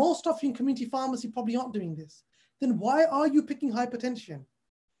 Most of you in community pharmacy probably aren't doing this. Then why are you picking hypertension?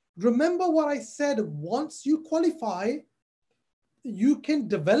 Remember what I said, once you qualify, you can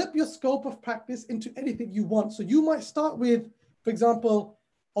develop your scope of practice into anything you want. So you might start with, for example,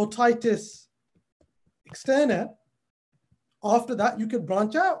 otitis externa. After that, you could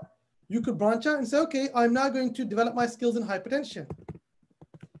branch out. You could branch out and say, okay, I'm now going to develop my skills in hypertension.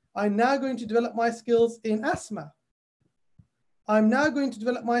 I'm now going to develop my skills in asthma. I'm now going to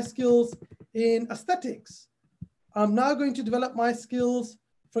develop my skills in aesthetics. I'm now going to develop my skills,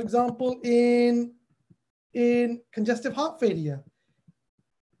 for example, in congestive heart failure.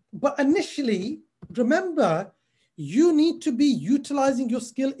 But initially, remember, you need to be utilizing your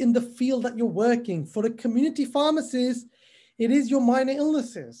skill in the field that you're working. For a community pharmacist, it is your minor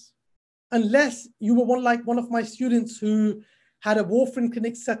illnesses. Unless you were one of my students who had a warfarin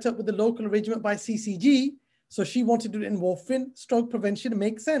clinic set up with the local arrangement by CCG. So she wanted to do it in warfarin, stroke prevention, it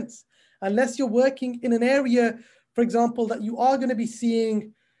makes sense. Unless you're working in an area, for example, that you are going to be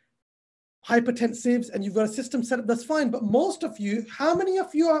seeing hypertensives and you've got a system set up, that's fine. But most of you, how many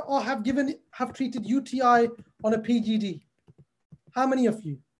of you have treated UTI on a PGD? How many of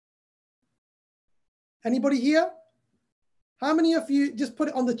you? Anybody here? How many of you, just put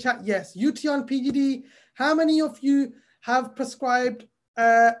it on the chat, yes, UTI on PGD. How many of you have prescribed,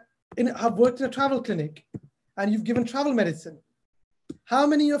 have worked in a travel clinic and you've given travel medicine? How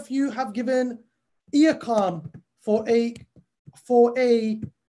many of you have given ear calm for earache?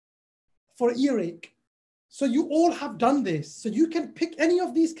 So you all have done this. So you can pick any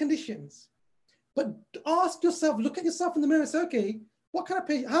of these conditions, but ask yourself, look at yourself in the mirror and say, okay, what kind of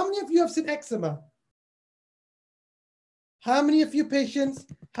patient? How many of you have seen eczema? How many of you patients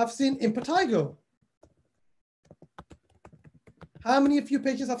have seen impetigo? How many of you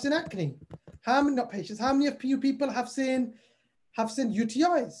patients have seen acne? How many of you people have seen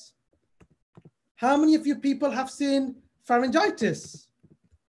UTIs? How many of you people have seen pharyngitis?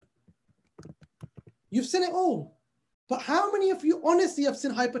 You've seen it all. But how many of you honestly have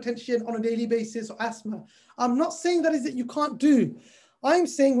seen hypertension on a daily basis or asthma? I'm not saying that is that you can't do. I'm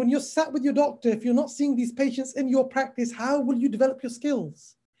saying when you're sat with your doctor, if you're not seeing these patients in your practice, how will you develop your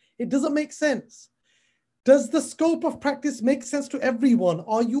skills? It doesn't make sense. Does the scope of practice make sense to everyone?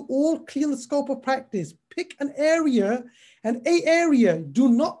 Are you all clear on the scope of practice? Pick an area and a area. Do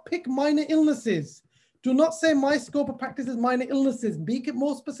not pick minor illnesses. Do not say my scope of practice is minor illnesses. Make it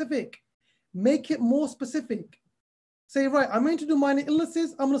more specific. Make it more specific. Say, right, I'm going to do minor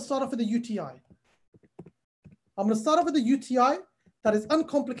illnesses. I'm going to start off with a UTI. I'm going to start off with a UTI that is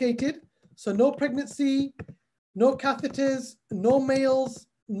uncomplicated. So no pregnancy, no catheters, no males,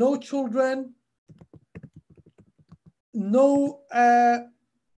 no children, no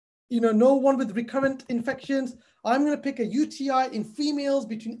one with recurrent infections. I'm going to pick a UTI in females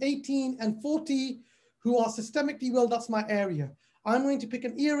between 18 and 40 who are systemically well. That's my area. I'm going to pick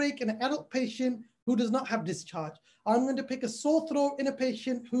an earache in an adult patient who does not have discharge. I'm going to pick a sore throat in a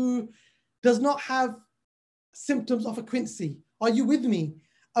patient who does not have symptoms of a quinsy. Are you with me?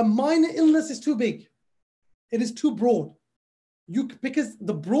 A minor illness is too big. It is too broad. Because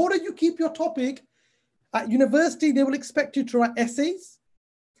the broader you keep your topic, at university, they will expect you to write essays.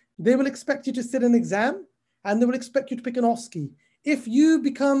 They will expect you to sit an exam, and they will expect you to pick an OSCE. If you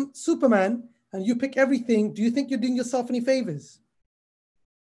become Superman and you pick everything, do you think you're doing yourself any favors?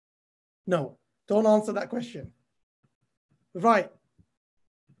 No, don't answer that question. Right.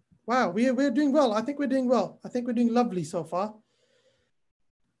 Wow, we're doing well. I think we're doing well. I think we're doing lovely so far.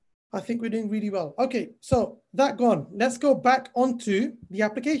 I think we're doing really well. Okay, so that gone. Let's go back onto the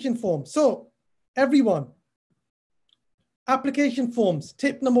application form. So everyone, application forms,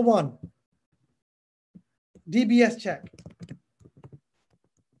 tip number 1, DBS check,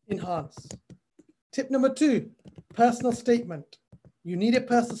 enhance. Tip number 2, personal statement. You need a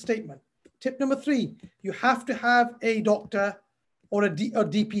personal statement. Tip number 3, you have to have a doctor or a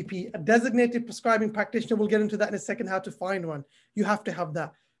DPP, a designated prescribing practitioner. We'll get into that in a second, how to find one. You have to have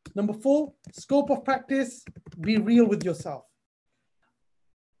that. Number 4, scope of practice, be real with yourself.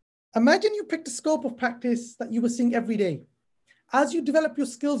 Imagine you picked a scope of practice that you were seeing every day. As you develop your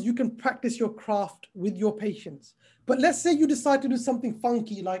skills, you can practice your craft with your patients. But let's say you decide to do something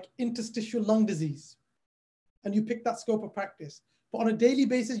funky like interstitial lung disease, and you pick that scope of practice. But on a daily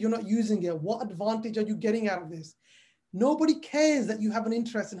basis, you're not using it. What advantage are you getting out of this? Nobody cares that you have an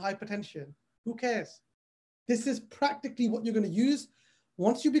interest in hypertension. Who cares? This is practically what you're going to use.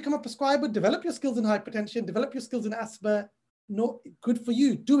 Once you become a prescriber, develop your skills in hypertension, develop your skills in asthma. No, good for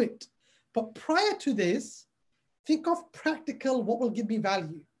you, do it. But prior to this, think of practical, what will give me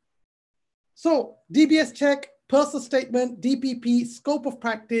value. So DBS check, personal statement, DPP, scope of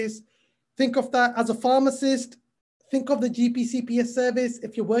practice. Think of that as a pharmacist. Think of the GP-CPS service.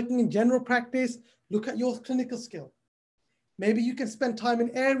 If you're working in general practice, look at your clinical skill. Maybe you can spend time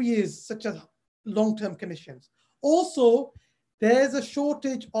in areas such as long-term conditions. Also, there's a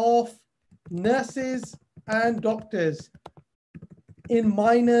shortage of nurses and doctors in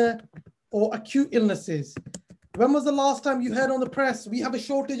minor or acute illnesses. When was the last time you heard on the press, we have a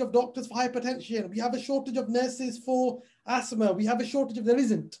shortage of doctors for hypertension, we have a shortage of nurses for asthma, we have a shortage of, there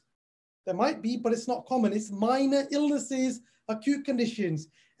isn't. There might be, but it's not common. It's minor illnesses, acute conditions.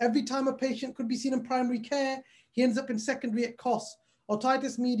 Every time a patient could be seen in primary care, he ends up in secondary at cost.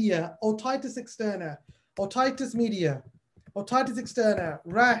 Otitis media, otitis externa, otitis media, otitis externa,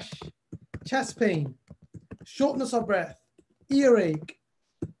 rash, chest pain, shortness of breath, earache,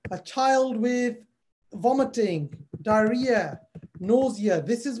 a child with vomiting, diarrhea, nausea.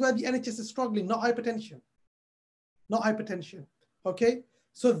 This is where the NHS is struggling, not hypertension. Not hypertension, okay?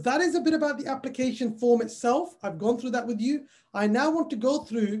 So that is a bit about the application form itself. I've gone through that with you. I now want to go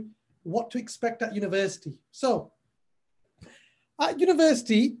through what to expect at university. So at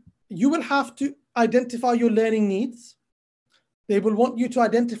university, you will have to identify your learning needs. They will want you to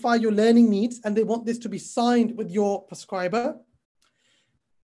identify your learning needs, and they want this to be signed with your prescriber.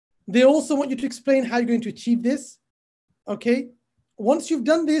 They also want you to explain how you're going to achieve this, okay? Once you've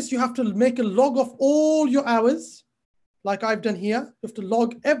done this, you have to make a log of all your hours, like I've done here. You have to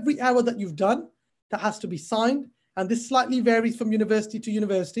log every hour that you've done. That has to be signed, and this slightly varies from university to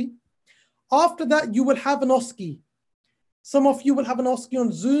university. After that, you will have an OSCE. Some of you will have an OSCE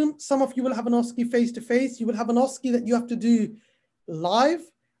on Zoom. Some of you will have an OSCE face-to-face. You will have an OSCE that you have to do live,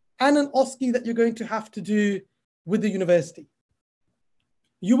 and an OSCE that you're going to have to do with the university.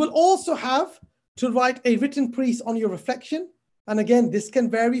 You will also have to write a written piece on your reflection. And again, this can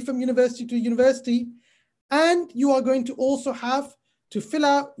vary from university to university. And you are going to also have to fill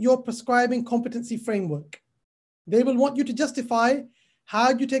out your prescribing competency framework. They will want you to justify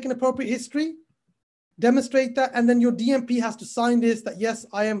how you take an appropriate history, demonstrate that, and then your DMP has to sign this, that yes,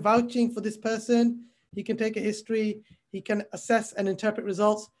 I am vouching for this person. He can take a history, he can assess and interpret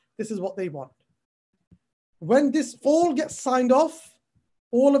results. This is what they want. When this all gets signed off,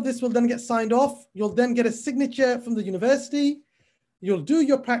 all of this will then get signed off. You'll then get a signature from the university. You'll do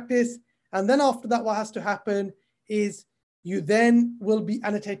your practice. And then after that, what has to happen is you then will be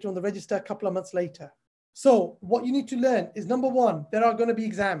annotated on the register a couple of months later. So what you need to learn is, number 1, there are going to be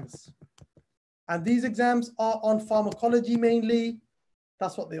exams. And these exams are on pharmacology mainly.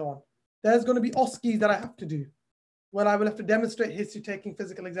 That's what they're on. There's going to be OSCEs that I have to do, where I will have to demonstrate history taking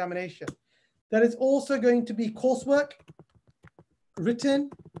physical examination. There is also going to be coursework, written,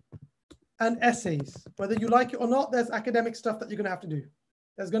 and essays. Whether you like it or not, there's academic stuff that you're going to have to do.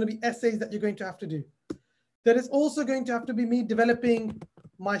 There's going to be essays that you're going to have to do. There is also going to have to be me developing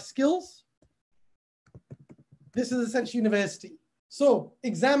my skills. This is essentially university. So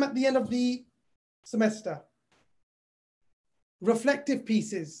exam at the end of the semester. Reflective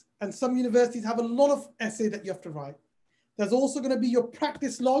pieces. And some universities have a lot of essay that you have to write. There's also going to be your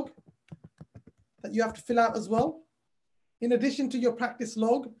practice log that you have to fill out as well. In addition to your practice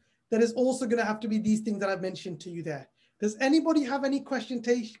log, there is also going to have to be these things that I've mentioned to you there. Does anybody have any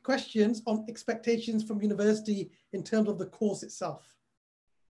questions on expectations from university in terms of the course itself?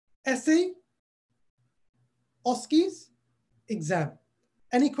 Essay, OSCEs, exam.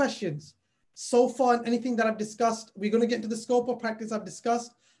 Any questions? So far, anything that I've discussed, we're going to get into the scope of practice I've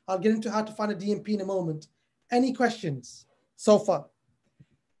discussed. I'll get into how to find a DMP in a moment. Any questions so far?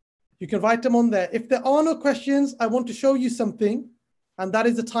 You can write them on there. If there are no questions, I want to show you something, and that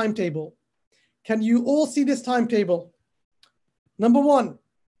is the timetable. Can you all see this timetable? Number 1,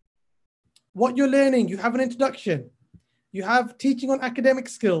 what you're learning. You have an introduction. You have teaching on academic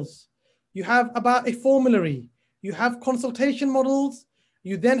skills. You have about a formulary. You have consultation models.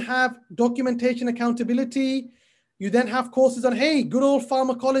 You then have documentation accountability. You then have courses on, hey, good old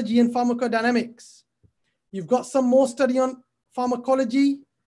pharmacology and pharmacodynamics. You've got some more study on pharmacology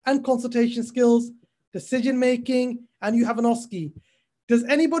and consultation skills, decision-making, and you have an OSCE. Does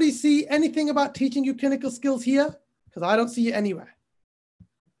anybody see anything about teaching you clinical skills here? Because I don't see it anywhere.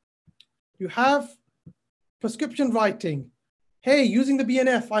 You have prescription writing. Hey, using the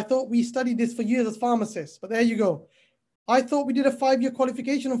BNF, I thought we studied this for years as pharmacists, but there you go. I thought we did a 5-year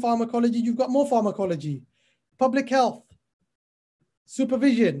qualification on pharmacology. You've got more pharmacology. Public health,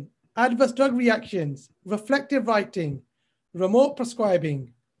 supervision, adverse drug reactions, reflective writing, remote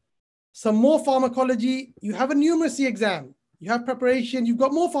prescribing, some more pharmacology. You have a numeracy exam. You have preparation. You've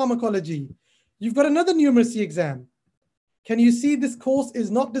got more pharmacology. You've got another numeracy exam. Can you see this course is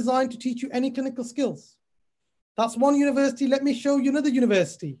not designed to teach you any clinical skills? That's one university. Let me show you another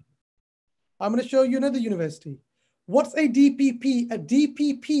university. I'm going to show you another university. What's a DPP? A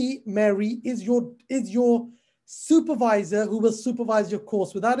DPP, Mary, is your supervisor who will supervise your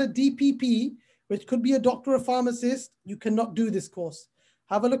course. Without a DPP, which could be a doctor or pharmacist, you cannot do this course.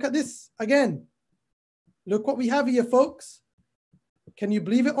 Have a look at this again. Look what we have here, folks. Can you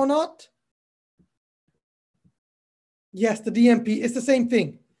believe it or not? Yes, the DMP, it's the same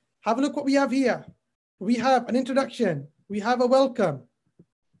thing. Have a look what we have here. We have an introduction. We have a welcome.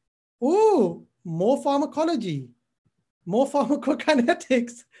 Oh, more pharmacology, more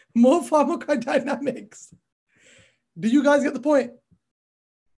pharmacokinetics, more pharmacodynamics. Do you guys get the point?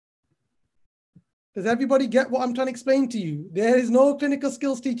 Does everybody get what I'm trying to explain to you? There is no clinical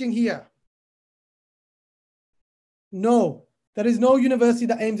skills teaching here. No, there is no university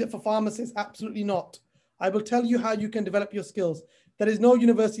that aims it for pharmacists. Absolutely not. I will tell you how you can develop your skills. There is no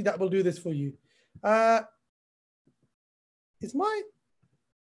university that will do this for you. Why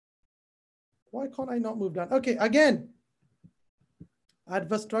can't I not move down? Okay, again,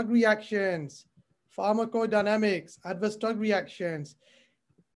 adverse drug reactions, pharmacodynamics, adverse drug reactions.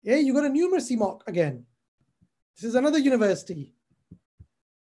 Yeah, you got a numeracy mock again. This is another university.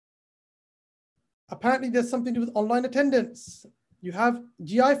 Apparently there's something to do with online attendance. You have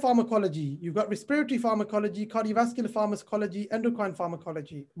GI pharmacology, you've got respiratory pharmacology, cardiovascular pharmacology, endocrine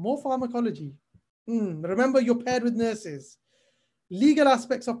pharmacology, more pharmacology. Remember, you're paired with nurses. Legal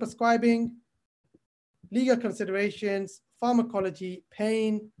aspects of prescribing, legal considerations, pharmacology,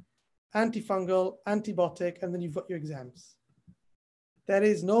 pain, antifungal, antibiotic, and then you've got your exams. There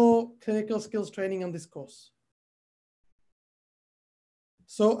is no clinical skills training on this course.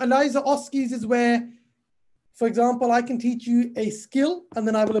 So ELISA OSCEs is where, for example, I can teach you a skill and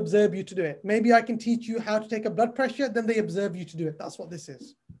then I will observe you to do it. Maybe I can teach you how to take a blood pressure, then they observe you to do it. That's what this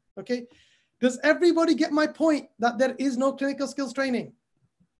is, okay? Does everybody get my point that there is no clinical skills training?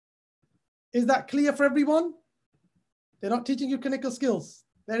 Is that clear for everyone? They're not teaching you clinical skills.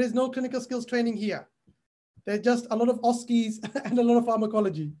 There is no clinical skills training here. There's just a lot of OSCEs and a lot of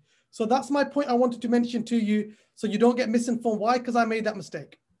pharmacology. So that's my point I wanted to mention to you so you don't get misinformed. Why? Because I made that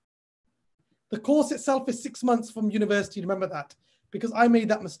mistake. The course itself is 6 months from university. Remember that, because I made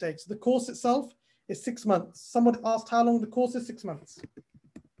that mistake. So the course itself is 6 months. Someone asked how long the course is. 6 months.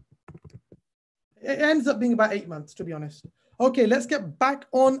 It ends up being about 8 months, to be honest. Okay, let's get back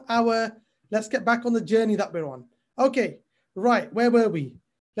on the journey that we're on. Okay, right, where were we?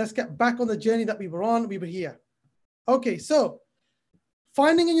 Let's get back on the journey that we were on. We were here. Okay, so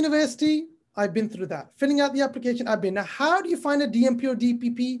finding a university, I've been through that. Filling out the application, I've been. Now, how do you find a DMP or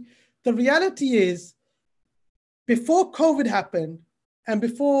DPP? The reality is, before COVID happened, and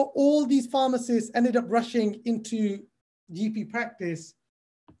before all these pharmacists ended up rushing into GP practice,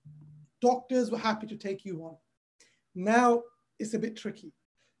 doctors were happy to take you on. Now, it's a bit tricky,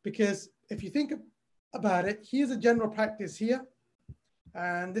 because if you think about it, here's a general practice here,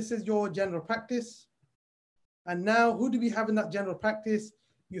 and this is your general practice. And now, who do we have in that general practice?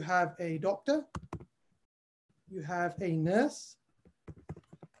 You have a doctor, you have a nurse,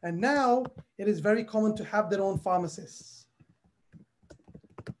 and now it is very common to have their own pharmacists,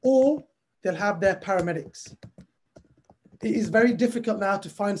 or they'll have their paramedics. It is very difficult now to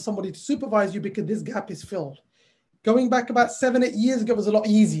find somebody to supervise you because this gap is filled. Going back about 7, 8 years ago was a lot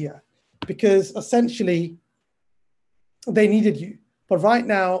easier because essentially they needed you. But right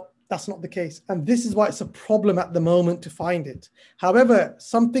now, that's not the case. And this is why it's a problem at the moment to find it. However,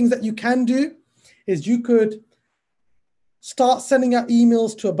 some things that you can do is you could start sending out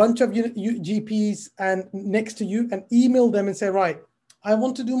emails to a bunch of GPs and next to you and email them and say, right, I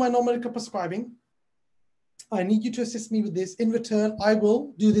want to do my non-medical prescribing. I need you to assist me with this. In return, I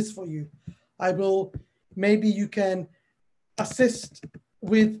will do this for you. Maybe you can assist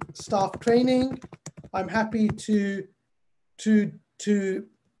with staff training. I'm happy to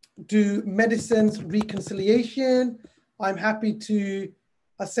do medicines reconciliation. I'm happy to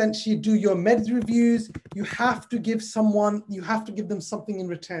essentially do your meds reviews. You have to give them something in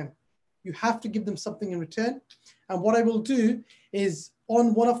return. You have to give them something in return. And what I will do is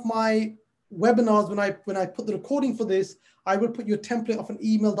on one of my webinars, when I put the recording for this, I will put you a template of an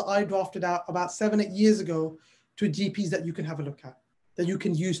email that I drafted out about 7-8 years ago to GPs that you can have a look at, that you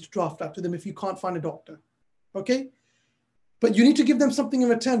can use to draft out to them if you can't find a doctor. Okay? But you need to give them something in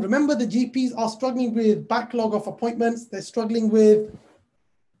return. Remember, the GPs are struggling with backlog of appointments. They're struggling with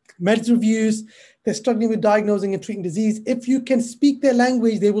meds reviews. They're struggling with diagnosing and treating disease. If you can speak their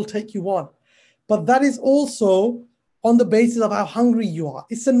language, they will take you on. But that is also on the basis of how hungry you are.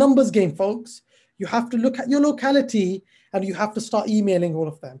 It's a numbers game, folks. You have to look at your locality and you have to start emailing all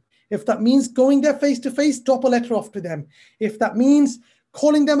of them. If that means going there face-to-face, drop a letter off to them. If that means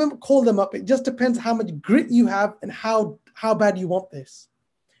calling them up, call them up. It just depends how much grit you have and how bad you want this.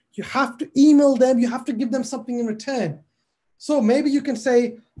 You have to email them. You have to give them something in return. So maybe you can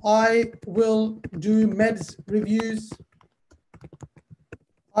say, I will do meds reviews.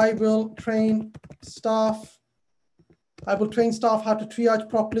 I will train staff. I will train staff how to triage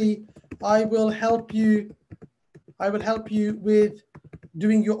properly. I will help you with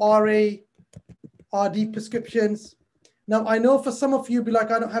doing your RA, RD prescriptions. Now, I know for some of you, be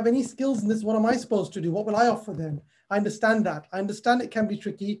like, I don't have any skills in this. What am I supposed to do? What will I offer them? I understand that. I understand it can be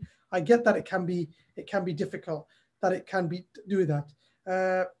tricky. I get that it can be difficult, that it can be do that.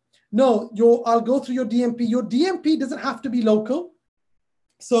 No, I'll go through your DMP. Your DMP doesn't have to be local.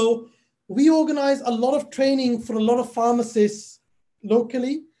 So we organize a lot of training for a lot of pharmacists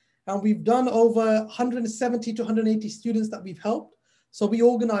locally, and we've done over 170 to 180 students that we've helped. So we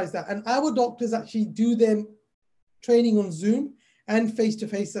organize that, and our doctors actually do them training on Zoom and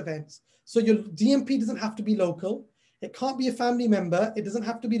face-to-face events. So your DMP doesn't have to be local. It can't be a family member. It doesn't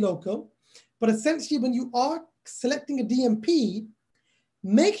have to be local. But essentially, when you are selecting a DMP,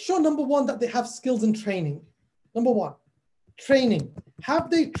 make sure, number one, that they have skills in training. Number one, training. Have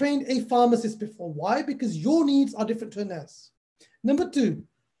they trained a pharmacist before? Why? Because your needs are different to a nurse. Number two,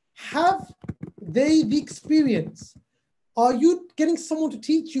 have they the experience? Are you getting someone to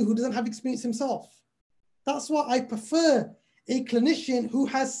teach you who doesn't have experience himself? That's why I prefer a clinician who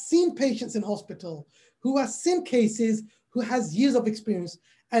has seen patients in hospital, who has seen cases, who has years of experience,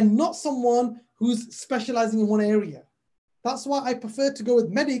 and not someone who's specializing in one area. That's why I prefer to go with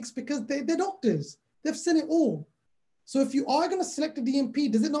medics, because they're doctors. They've seen it all. So if you are going to select a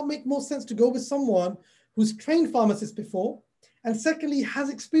DMP, does it not make more sense to go with someone who's trained pharmacist before, and secondly, has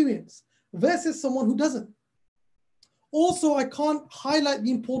experience, versus someone who doesn't? Also, I can't highlight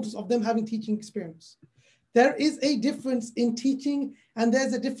the importance of them having teaching experience. There is a difference in teaching, and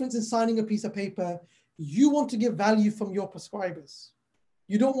there's a difference in signing a piece of paper. You want to give value from your prescribers.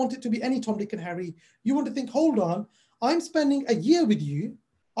 You don't want it to be any Tom, Dick, and Harry. You want to think, hold on, I'm spending a year with you.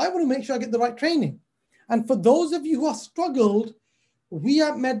 I want to make sure I get the right training. And for those of you who have struggled, we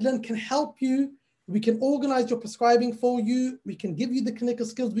at Medland can help you. We can organize your prescribing for you. We can give you the clinical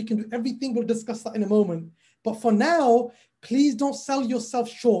skills. We can do everything. We'll discuss that in a moment. But for now, please don't sell yourself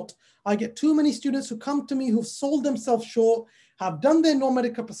short. I get too many students who come to me who've sold themselves short, have done their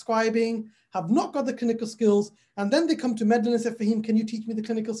non-medical prescribing, have not got the clinical skills, and then they come to Medland and say, Fahim, can you teach me the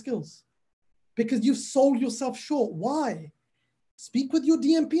clinical skills? Because you've sold yourself short. Why? Speak with your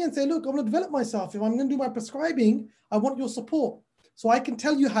DMP and say, look, I'm going to develop myself. If I'm going to do my prescribing, I want your support. So I can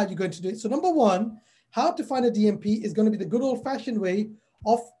tell you how you're going to do it. So number one, how to find a DMP is going to be the good old-fashioned way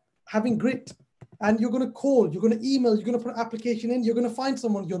of having grit. And you're going to call, you're going to email, you're going to put an application in, you're going to find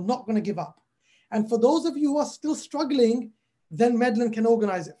someone, you're not going to give up. And for those of you who are still struggling, then Medland can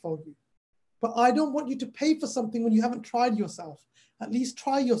organize it for you. But I don't want you to pay for something when you haven't tried yourself. At least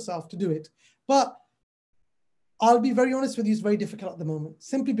try yourself to do it. But I'll be very honest with you, it's very difficult at the moment,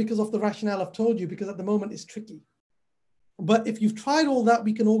 simply because of the rationale I've told you, because at the moment it's tricky. But if you've tried all that,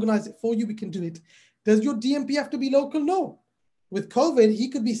 we can organize it for you, we can do it. Does your DMP have to be local? No. With COVID, he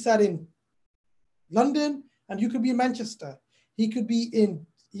could be sat in London and you could be in Manchester. He could be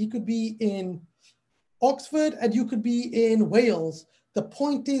in Oxford and you could be in Wales. The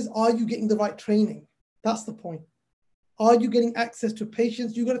point is, are you getting the right training? That's the point. Are you getting access to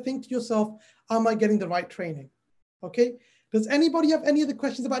patients? You got to think to yourself, am I getting the right training? Okay. Does anybody have any other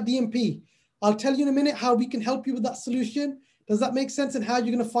questions about DMP? I'll tell you in a minute how we can help you with that solution. Does that make sense? And how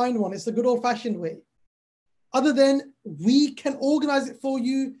you're going to find one? It's the good old fashioned way. Other than we can organize it for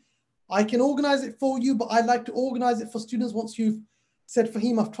you. I can organize it for you, but I'd like to organize it for students. Once you've said,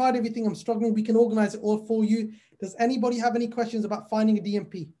 Fahim, I've tried everything, I'm struggling, we can organize it all for you. Does anybody have any questions about finding a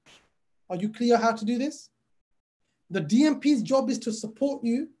DMP? Are you clear how to do this? The DMP's job is to support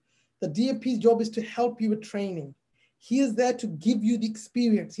you. The DMP's job is to help you with training. He is there to give you the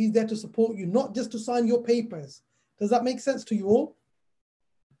experience. He's there to support you, not just to sign your papers. Does that make sense to you all?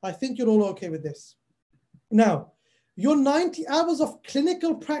 I think you're all okay with this. Now, your 90 hours of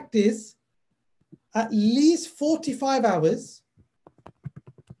clinical practice, at least 45 hours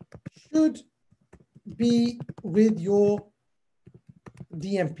should be with your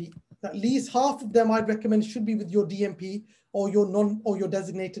DMP. At least half of them I'd recommend should be with your DMP or your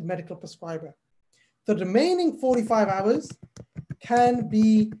designated medical prescriber. The remaining 45 hours can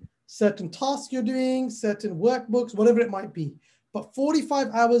be certain tasks you're doing, certain workbooks, whatever it might be. But 45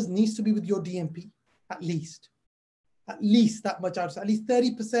 hours needs to be with your DMP, at least. At least that much, I would say. At least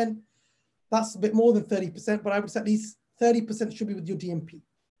 30%. That's a bit more than 30%, but I would say at least 30% should be with your DMP,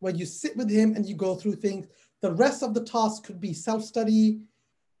 where you sit with him and you go through things. The rest of the tasks could be self-study,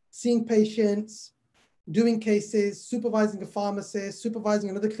 seeing patients, doing cases, supervising a pharmacist, supervising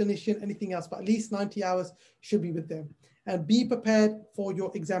another clinician, anything else, but at least 90 hours should be with them. And be prepared for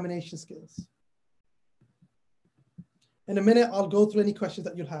your examination skills. In a minute, I'll go through any questions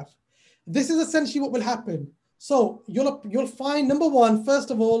that you'll have. This is essentially what will happen. So you'll find, number one,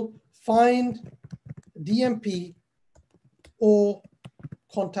 first of all, find DMP or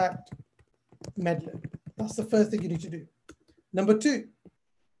contact Medlin. That's the first thing you need to do. Number two,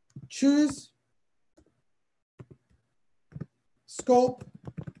 choose scope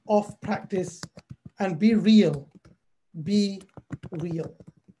of practice and be real. Be real.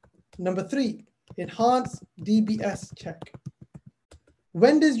 Number three, enhance DBS check.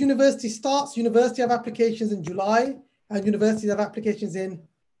 When does university start? University have applications in July and universities have applications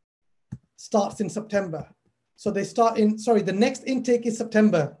starts in September. So they start in, sorry, the next intake is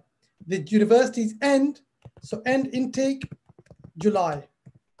September. The universities end, so end intake July.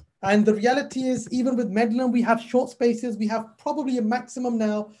 And the reality is, even with Medlin, we have short spaces. We have probably a maximum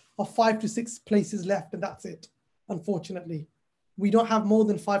now of 5 to 6 places left, and that's it, unfortunately. We don't have more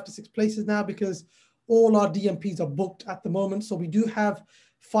than 5 to 6 places now because all our DMPs are booked at the moment. So we do have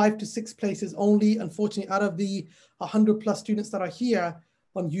 5 to 6 places only. Unfortunately, out of the 100 plus students that are here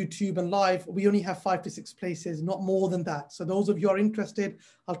on YouTube and live, we only have 5 to 6 places, not more than that. So those of you who are interested,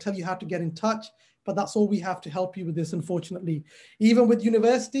 I'll tell you how to get in touch, but that's all we have to help you with this, unfortunately. Even with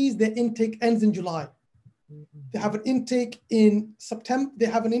universities, their intake ends in July. They have an intake in September. They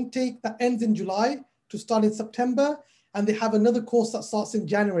have an intake that ends in July to start in September, and they have another course that starts in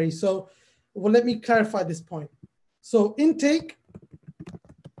January. So, well, let me clarify this point. So intake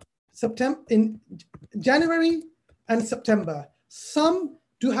in January and September. Some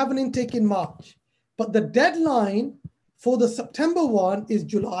do have an intake in March, but the deadline for the September one is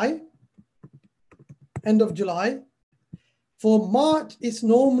July, end of July. For March, it's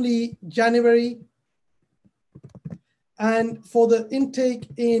normally January. And for the intake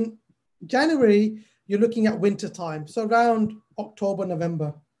in January, you're looking at winter time. So around October,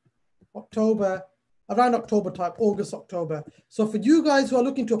 November, around October time, August, October. So for you guys who are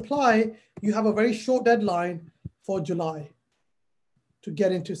looking to apply, you have a very short deadline for July to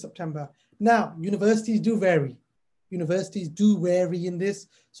get into September. Now, universities do vary. Universities do vary in this.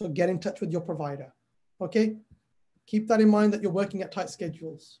 So get in touch with your provider. Okay? Keep that in mind that you're working at tight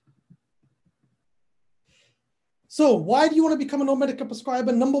schedules. So why do you want to become a non-medical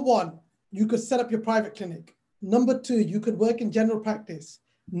prescriber? Number one, you could set up your private clinic. Number two, you could work in general practice.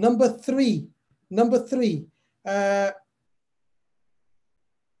 Number three,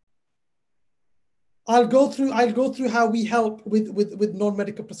 I'll go through how we help with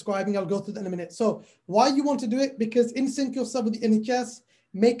non-medical prescribing. I'll go through that in a minute. So why you want to do it? Because in-sync yourself with the NHS,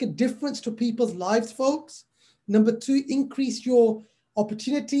 make a difference to people's lives, folks. Number two, increase your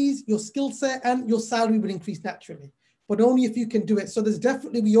opportunities, your skill set, and your salary will increase naturally, but only if you can do it. So there's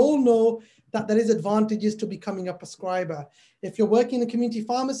definitely, we all know that there is advantages to becoming a prescriber. If you're working in a community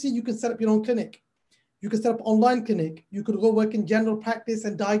pharmacy, you can set up your own clinic. You can set up online clinic. You could go work in general practice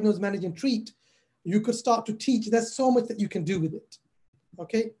and diagnose, manage, and treat. You could start to teach. There's so much that you can do with it.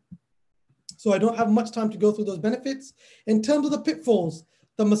 Okay. So I don't have much time to go through those benefits. In terms of the pitfalls,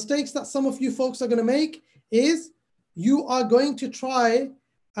 the mistakes that some of you folks are going to make is you are going to try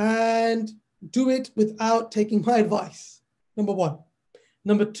and do it without taking my advice. Number one.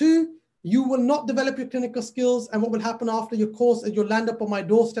 Number two, you will not develop your clinical skills. And what will happen after your course is you'll land up on my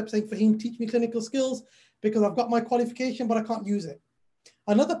doorstep saying, Fahim, teach me clinical skills because I've got my qualification, but I can't use it.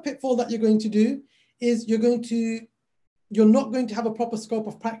 Another pitfall that you're going to do is you're not going to have a proper scope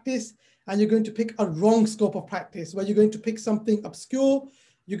of practice, and you're going to pick a wrong scope of practice where you're going to pick something obscure.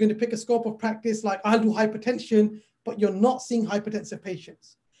 You're going to pick a scope of practice like I'll do hypertension, but you're not seeing hypertensive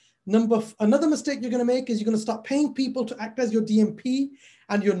patients. Another mistake you're going to make is you're going to start paying people to act as your DMP,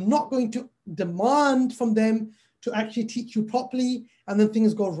 and you're not going to demand from them to actually teach you properly, and then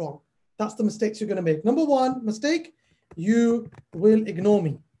things go wrong. That's the mistakes you're going to make. Number one mistake, you will ignore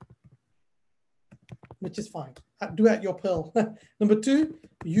me, which is fine. Do at your peril. Number two,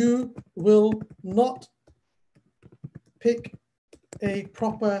 you will not pick a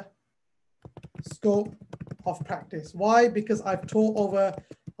proper scope of practice. Why? Because I've taught over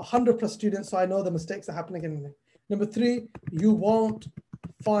 100+ students, so I know the mistakes that happen again. Number three, you won't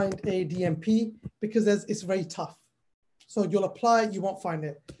find a DMP because it's very tough. So you'll apply, you won't find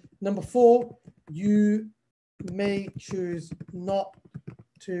it. Number four, you may choose not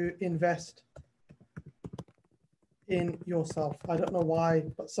to invest in yourself. I don't know why,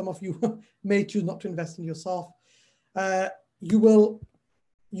 but some of you may choose not to invest in yourself. You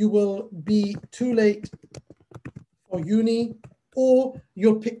will be too late for uni, or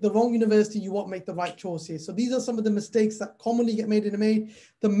you'll pick the wrong university, you won't make the right choices. So these are some of the mistakes that commonly get made in a maid.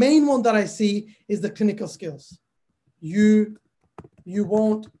 The main one that I see is the clinical skills. You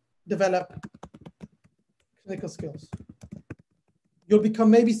won't develop clinical skills. You'll become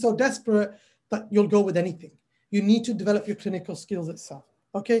maybe so desperate that you'll go with anything. You need to develop your clinical skills itself.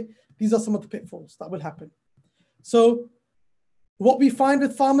 Okay, these are some of the pitfalls that will happen. So what we find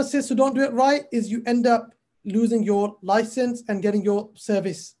with pharmacists who don't do it right is you end up losing your license and getting your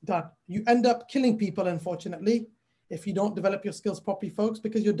service done. You end up killing people, unfortunately, if you don't develop your skills properly, folks,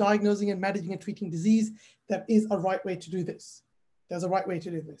 because you're diagnosing and managing and treating disease. There is a right way to do this. There's a right way to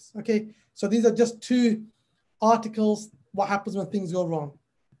do this. Okay, so these are just two articles, what happens when things go wrong.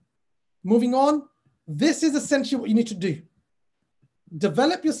 Moving on, this is essentially what you need to do.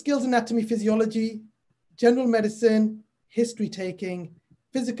 Develop your skills in anatomy, physiology, general medicine, history taking,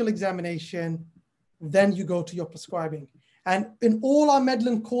 physical examination, then you go to your prescribing. And in all our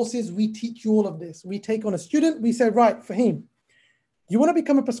Medline courses, we teach you all of this. We take on a student, we say, right, Fahim, you want to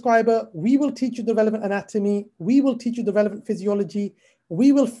become a prescriber, we will teach you the relevant anatomy, we will teach you the relevant physiology,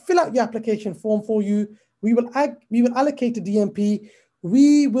 we will fill out your application form for you, we will allocate a DMP,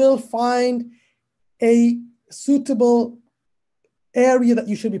 we will find a suitable area that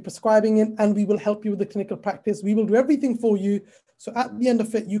you should be prescribing in, and we will help you with the clinical practice. We will do everything for you. So at the end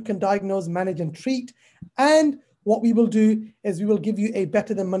of it, you can diagnose, manage, and treat. And what we will do is we will give you a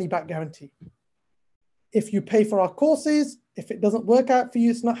better than money back guarantee. If you pay for our courses, if it doesn't work out for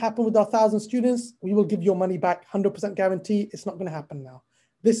you, it's not happened with our 1,000 students, we will give your money back, 100% guarantee. It's not going to happen now.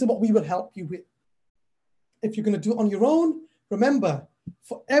 This is what we will help you with. If you're going to do it on your own, remember,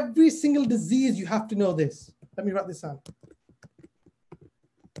 for every single disease, you have to know this. Let me write this down.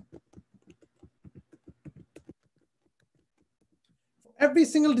 Every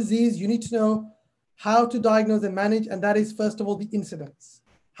single disease, you need to know how to diagnose and manage, and that is, first of all, the incidence.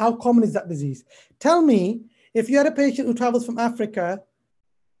 How common is that disease? Tell me, if you had a patient who travels from Africa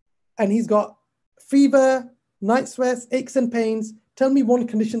and he's got fever, night sweats, aches and pains, tell me one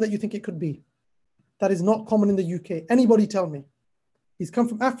condition that you think it could be that is not common in the UK. Anybody tell me. He's come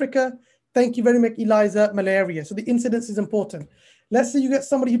from Africa. Thank you very much, Eliza. Malaria. So the incidence is important. Let's say you get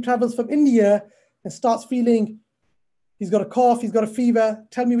somebody who travels from India and starts feeling he's got a cough, he's got a fever.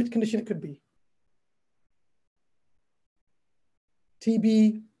 Tell me which condition it could be.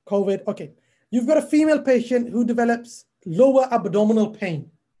 TB, COVID. Okay. You've got a female patient who develops lower abdominal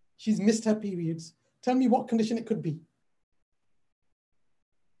pain. She's missed her periods. Tell me what condition it could be.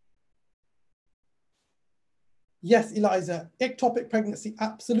 Yes, Eliza, ectopic pregnancy,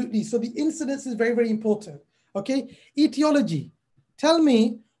 absolutely. So the incidence is very, very important. Okay. Etiology. Tell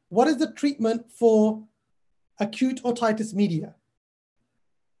me, what is the treatment for acute otitis media?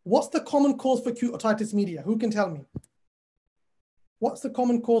 What's the common cause for acute otitis media? Who can tell me? What's the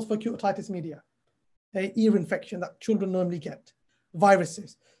common cause for acute otitis media? An ear infection that children normally get.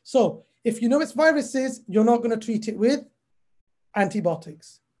 Viruses. So if you know it's viruses, you're not going to treat it with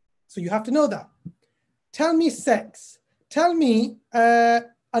antibiotics. So you have to know that. Tell me sex. Tell me an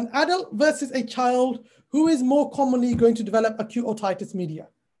adult versus a child, who is more commonly going to develop acute otitis media?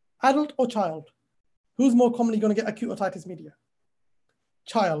 Adult or child? Who's more commonly going to get acute otitis media?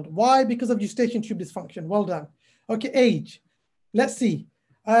 Child. Why? Because of eustachian tube dysfunction. Well done. Okay, age. Let's see.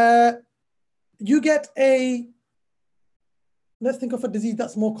 You get a, let's think of a disease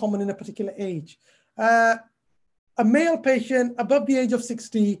that's more common in a particular age. A male patient above the age of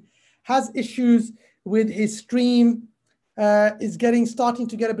 60 has issues with his stream, is starting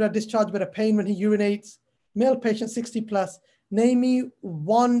to get a bit of discharge, bit of pain when he urinates. Male patient 60 plus. Name me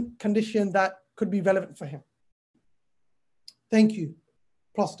one condition that could be relevant for him. Thank you.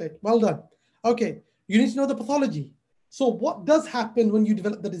 Prostate. Well done. Okay. You need to know the pathology. So what does happen when you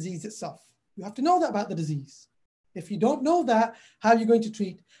develop the disease itself? You have to know that about the disease. If you don't know that, how are you going to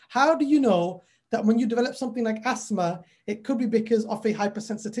treat? How do you know that when you develop something like asthma, it could be because of a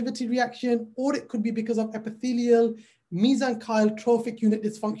hypersensitivity reaction, or it could be because of epithelial mesenchymal trophic unit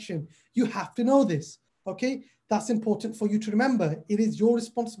dysfunction? You have to know this, okay? That's important for you to remember. It is your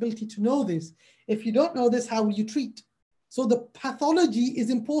responsibility to know this. If you don't know this, how will you treat? So the pathology is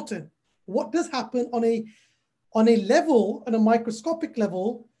important. What does happen on a level, on a microscopic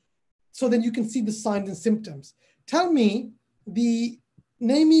level, so then you can see the signs and symptoms. Tell me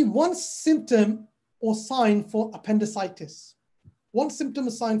name me one symptom or sign for appendicitis. One symptom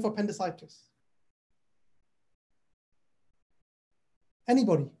or sign for appendicitis.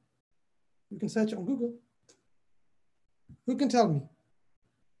 Anybody? You can search it on Google. Who can tell me?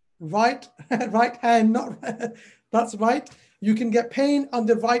 Right hand, not that's right. You can get pain on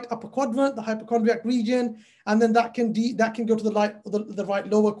the right upper quadrant, the hypochondriac region, and then that can go to the right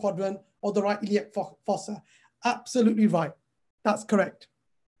lower quadrant or the right iliac fossa. Absolutely right. That's correct.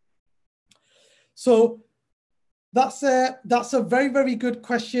 So that's a very, very good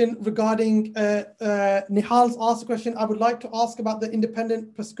question regarding Nihal's asked a question. I would like to ask about the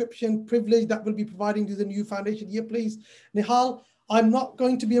independent prescription privilege that will be providing to the new foundation here, please. Nihal, I'm not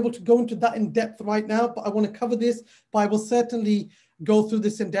going to be able to go into that in depth right now, but I want to cover this, but I will certainly go through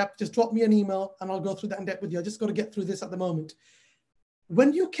this in depth. Just drop me an email and I'll go through that in depth with you. I just got to get through this at the moment.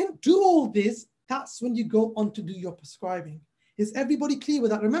 When you can do all this, that's when you go on to do your prescribing. Is everybody clear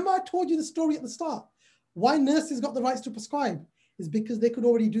with that? Remember I told you the story at the start. Why nurses got the rights to prescribe is because they could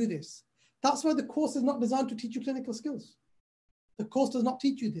already do this. That's why the course is not designed to teach you clinical skills. The course does not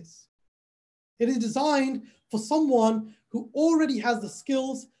teach you this. It is designed for someone who already has the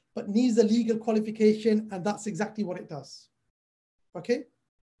skills but needs a legal qualification, and that's exactly what it does. Okay?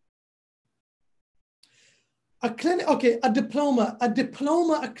 A clinical diploma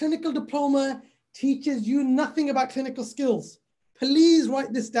teaches you nothing about clinical skills. Please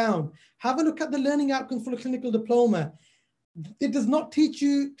write this down. Have a look at the learning outcomes for a clinical diploma. It does not teach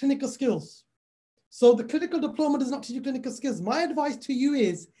you clinical skills. So the clinical diploma does not teach you clinical skills. My advice to you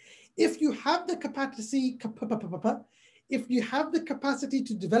is, if you have the capacity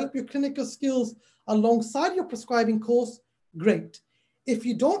to develop your clinical skills alongside your prescribing course, great. If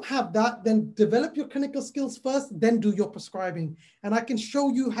you don't have that, then develop your clinical skills first, then do your prescribing. And I can show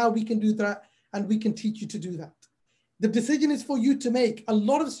you how we can do that, and we can teach you to do that. The decision is for you to make. A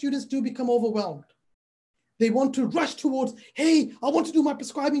lot of students do become overwhelmed. They want to rush towards, hey, I want to do my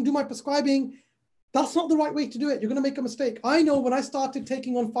prescribing. That's not the right way to do it. You're going to make a mistake. I know when I started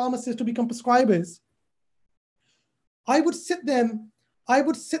taking on pharmacists to become prescribers, I would sit them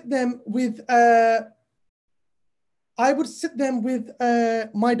with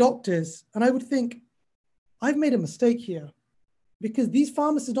my doctors, and I would think, I've made a mistake here because these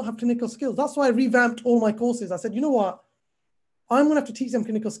pharmacists don't have clinical skills. That's why I revamped all my courses. I said, you know what? I'm going to have to teach them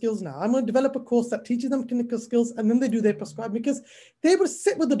clinical skills now. I'm going to develop a course that teaches them clinical skills, and then they do their prescribing, because they would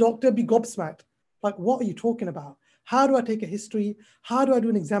sit with the doctor, be gobsmacked. Like, what are you talking about? How do I take a history? How do I do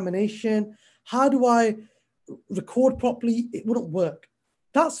an examination? How do I record properly? It wouldn't work.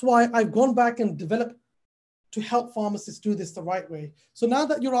 That's why I've gone back and developed to help pharmacists do this the right way. So now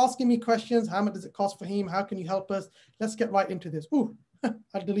that you're asking me questions, how much does it cost for him? How can you help us? Let's get right into this. Ooh,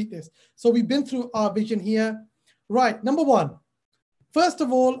 I'll delete this. So we've been through our vision here. Right, number one. First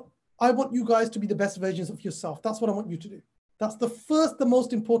of all, I want you guys to be the best versions of yourself. That's what I want you to do. That's the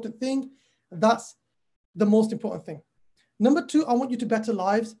most important thing. That's the most important thing. Number two, I want you to better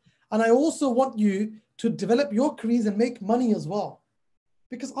lives. And I also want you to develop your careers and make money as well.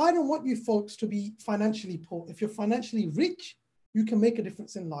 Because I don't want you folks to be financially poor. If you're financially rich, you can make a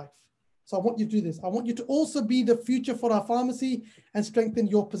difference in life. So I want you to do this. I want you to also be the future for our pharmacy and strengthen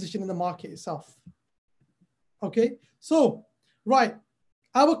your position in the market itself. Okay, so, right.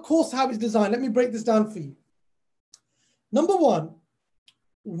 Our course, how it's designed. Let me break this down for you. Number one,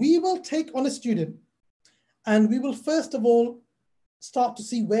 we will take on a student and we will first of all start to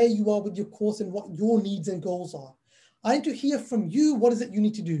see where you are with your course and what your needs and goals are. I need to hear from you, what is it you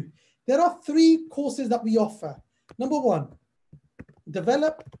need to do? There are 3 courses that we offer. Number one,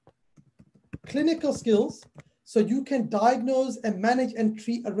 develop clinical skills so you can diagnose and manage and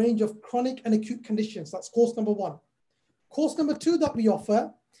treat a range of chronic and acute conditions. That's course number one. Course number 2 that we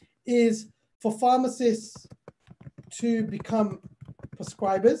offer is for pharmacists to become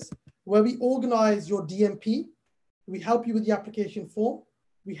prescribers, where we organize your DMP. We help you with the application form.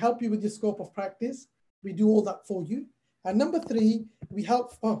 We help you with your scope of practice. We do all that for you. And number 3, we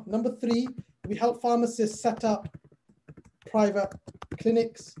help pharmacists set up private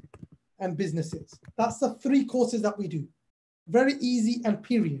clinics and businesses. That's the 3 courses that we do. Very easy and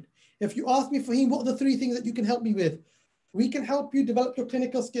period. If you ask me, Fahim, what are the 3 things that you can help me with? We can help you develop your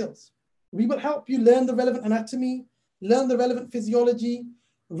clinical skills. We will help you learn the relevant anatomy, learn the relevant physiology,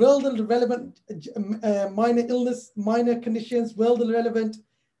 learn the relevant minor illness, minor conditions, learn the relevant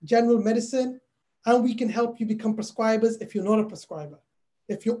general medicine, and we can help you become prescribers if you're not a prescriber.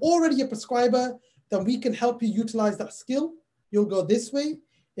 If you're already a prescriber, then we can help you utilize that skill. You'll go this way.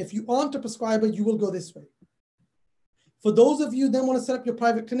 If you aren't a prescriber, you will go this way. For those of you that want to set up your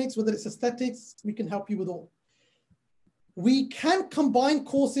private clinics, whether it's aesthetics, we can help you with all. We can combine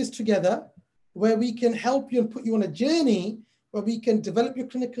courses together where we can help you and put you on a journey where we can develop your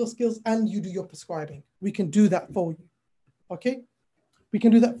clinical skills and you do your prescribing. We can do that for you, okay? We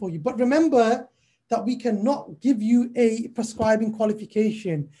can do that for you. But remember that we cannot give you a prescribing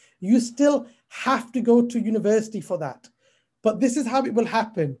qualification. You still have to go to university for that. But this is how it will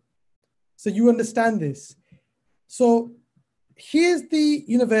happen. So you understand this. So here's the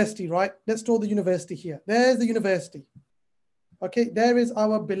university, right? Let's draw the university here. There's the university. Okay, there is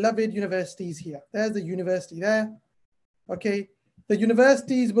our beloved universities here. There's the university there. Okay, the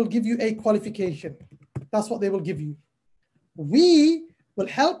universities will give you a qualification. That's what they will give you. We will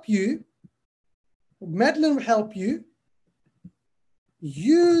help you, Medline will help you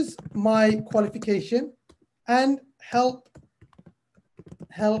use my qualification and help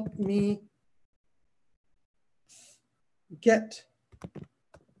me get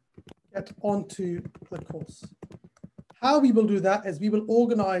onto the course. How we will do that is we will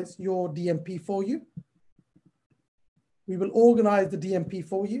organize your DMP for you. We will organize the DMP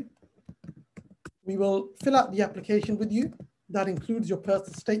for you. We will fill out the application with you. That includes your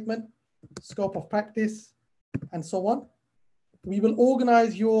personal statement, scope of practice, and so on. We will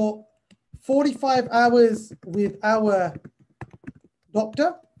organize your 45 hours with our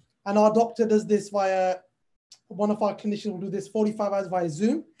doctor, and our doctor does this via, one of our clinicians will do this 45 hours via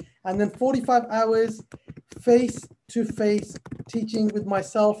Zoom, and then 45 hours face-to-face teaching with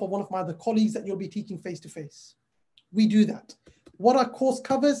myself or one of my other colleagues that you'll be teaching face-to-face. We do that. What our course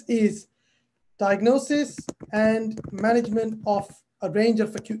covers is diagnosis and management of a range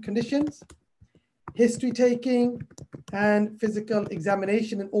of acute conditions, history taking, and physical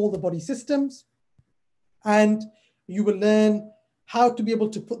examination in all the body systems. And you will learn how to be able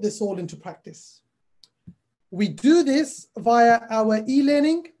to put this all into practice. We do this via our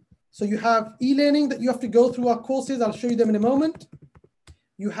e-learning. So you have e-learning that you have to go through our courses. I'll show you them in a moment.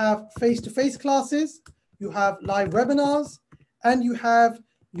 You have face-to-face classes, you have live webinars, and you have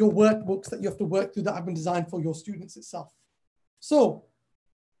your workbooks that you have to work through that have been designed for your students itself. So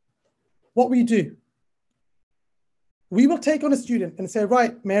what we do, we will take on a student and say,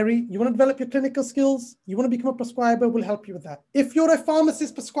 right, Mary, you want to develop your clinical skills, you want to become a prescriber, we'll help you with that. If you're a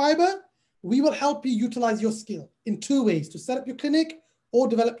pharmacist prescriber, we will help you utilize your skill in 2 ways, to set up your clinic or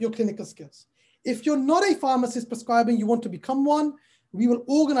develop your clinical skills. If you're not a pharmacist prescribing, you want to become one, we will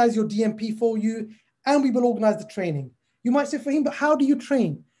organize your DMP for you and we will organize the training. You might say, Fahim, but how do you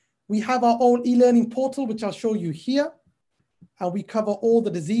train? We have our own e-learning portal, which I'll show you here, and we cover all the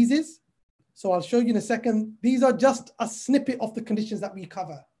diseases. So I'll show you in a second. These are just a snippet of the conditions that we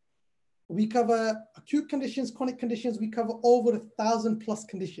cover. We cover acute conditions, chronic conditions. We cover over 1,000+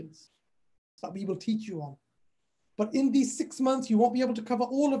 conditions that we will teach you on. But in these 6 months, you won't be able to cover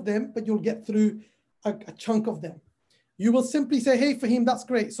all of them, but you'll get through a chunk of them. You will simply say, hey, Fahim, that's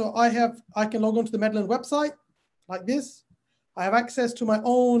great. So I can log on to the Medline website like this. I have access to my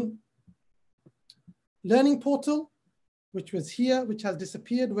own learning portal, which was here, which has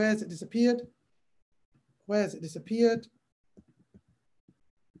disappeared. Where has it disappeared? Where has it disappeared?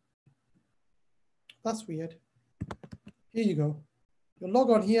 That's weird. Here you go. You'll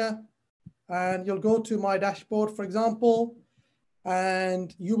log on here and you'll go to my dashboard, for example,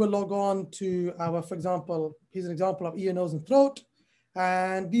 and you will log on to our, for example, here's an example of ear, nose, and throat.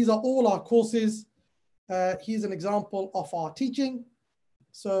 And these are all our courses. Here's an example of our teaching.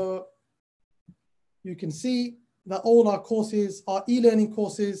 So you can see that all our courses are e-learning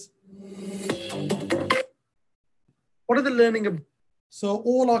courses. What are the learning? So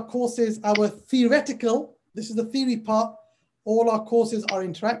all our courses, our theoretical, this is the theory part, all our courses are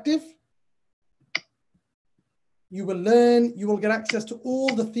interactive. You will learn, you will get access to all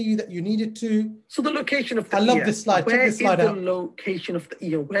the theory that you needed to. So the location of the ear. I love this slide. Check this slide out. Where is the location of the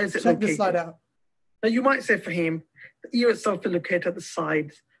ear? Where is it located? Check this slide out. Now you might say, Fahim, the ear itself is located at the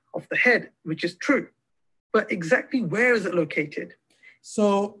sides of the head, which is true. But exactly where is it located?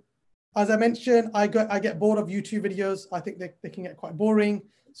 So as I mentioned, I get bored of YouTube videos. I think they can get quite boring.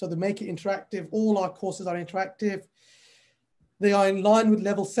 So they make it interactive. All our courses are interactive. They are in line with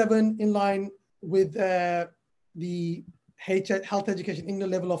level 7, in line with the Health Education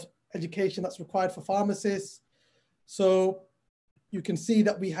England level of education that's required for pharmacists. So you can see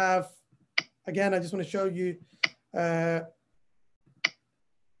that we have, again, I just want to show you,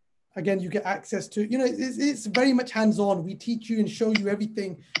 again, you get access to, you know, it's very much hands-on. We teach you and show you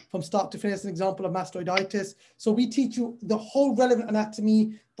everything from start to finish. An example of mastoiditis. So we teach you the whole relevant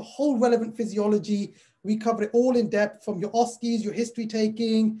anatomy, the whole relevant physiology. We cover it all in depth, from your OSCEs, your history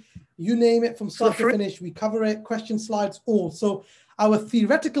taking, you name it, from start to finish. We cover it, question slides, all. So our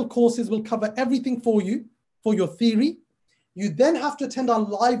theoretical courses will cover everything for you, for your theory. You then have to attend our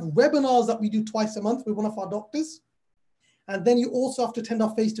live webinars that we do twice a month with one of our doctors. And then you also have to attend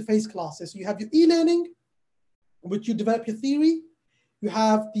our face-to-face classes. So you have your e-learning, which you develop your theory. You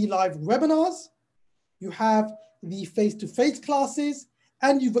have the live webinars. You have the face-to-face classes.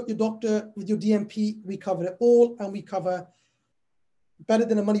 And you've got your doctor with your DMP. We cover it all, and we cover better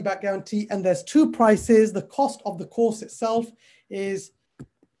than a money-back guarantee. And there's 2 prices. The cost of the course itself is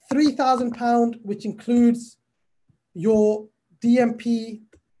 £3,000, which includes your DMP,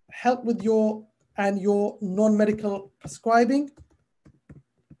 help with your non-medical prescribing,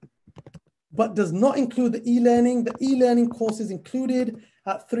 but does not include the e-learning. The e-learning course is included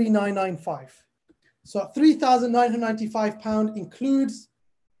at £3,995. So at £3,995 includes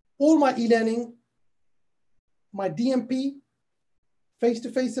all my e-learning, my DMP,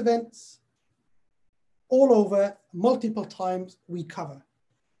 face-to-face events, all over, multiple times we cover.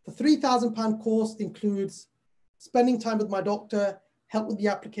 The £3,000 course includes spending time with my doctor, help with the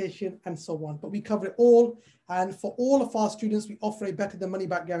application, and so on. But we cover it all. And for all of our students, we offer a better than money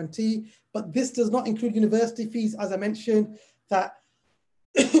back guarantee. But this does not include university fees, as I mentioned, that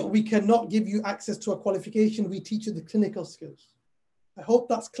we cannot give you access to a qualification. We teach you the clinical skills. I hope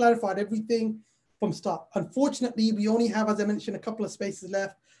that's clarified everything from start. Unfortunately, we only have, as I mentioned, a couple of spaces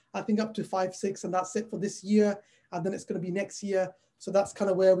left. I think up to 5, 6, and that's it for this year. And then it's going to be next year. So that's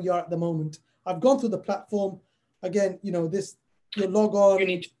kind of where we are at the moment. I've gone through the platform. Again, you know, this, you log on,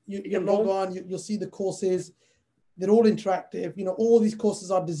 you log on, you'll see the courses. They're all interactive. You know, all these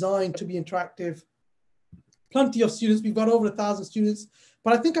courses are designed to be interactive. Plenty of students. We've got over 1,000 students.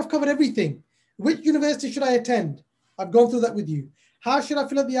 But I think I've covered everything. Which university should I attend? I've gone through that with you. How should I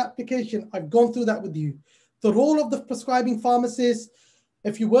fill out the application? I've gone through that with you. The role of the prescribing pharmacist.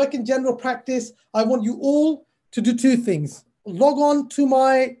 If you work in general practice, I want you all to do 2 things. Log on to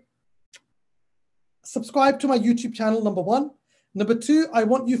my, subscribe to my YouTube channel, number 1. Number 2, I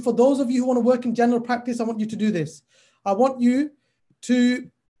want you, for those of you who want to work in general practice, I want you to do this. I want you to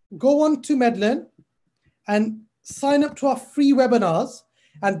go on to Medlearn and sign up to our free webinars.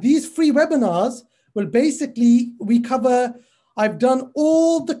 And these free webinars will basically, we cover, I've done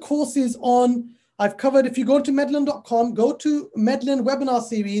all the courses on, I've covered, if you go to medlearn.com, go to Medlearn webinar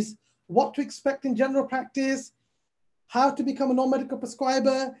series, what to expect in general practice, how to become a non-medical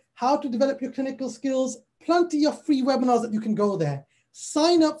prescriber, how to develop your clinical skills, plenty of free webinars that you can go there.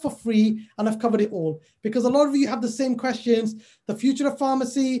 Sign up for free, and I've covered it all, because a lot of you have the same questions: the future of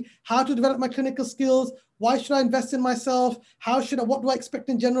pharmacy, how to develop my clinical skills, why should I invest in myself, what do I expect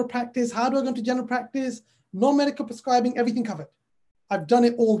in general practice, how do I go into general practice, non-medical prescribing, everything covered. I've done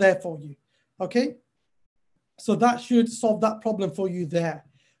it all there for you, okay? So that should solve that problem for you there.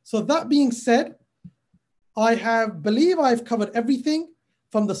 So that being said, believe I've covered everything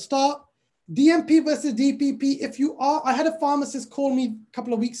from the start. DMP versus DPP, if you are, I had a pharmacist call me a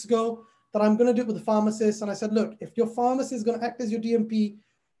couple of weeks ago that I'm going to do it with the pharmacist. And I said, look, if your pharmacist is going to act as your DMP,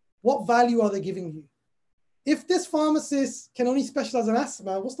 what value are they giving you? If this pharmacist can only specialize in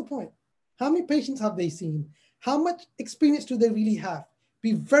asthma, what's the point? How many patients have they seen? How much experience do they really have?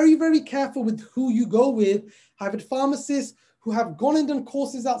 Be very, very careful with who you go with. I've had pharmacists who have gone and done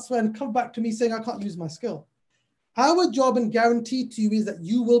courses elsewhere and come back to me saying, I can't use my skill. Our job and guarantee to you is that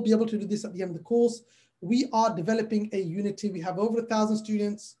you will be able to do this at the end of the course. We are developing a unity. We have over 1,000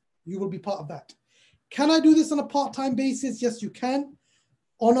 students. You will be part of that. Can I do this on a part-time basis? Yes, you can.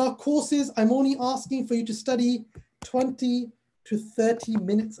 On our courses, I'm only asking for you to study 20 to 30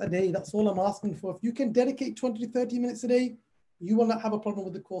 minutes a day. That's all I'm asking for. If you can dedicate 20 to 30 minutes a day, you will not have a problem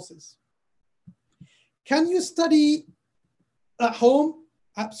with the courses. Can you study at home?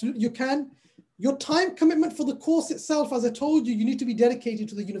 Absolutely, you can. Your time commitment for the course itself, as I told you, you need to be dedicated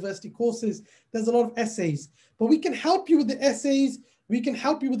to the university courses. There's a lot of essays, but we can help you with the essays. We can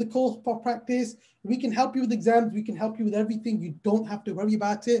help you with the course of practice. We can help you with exams. We can help you with everything. You don't have to worry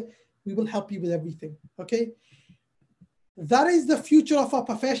about it. We will help you with everything, okay? That is the future of our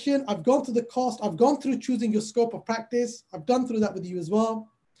profession. I've gone through the cost. I've gone through choosing your scope of practice. I've done through that with you as well.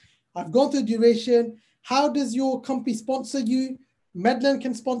 I've gone through duration. How does your company sponsor you? Medland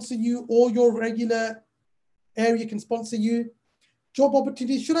can sponsor you, or your regular area can sponsor you. Job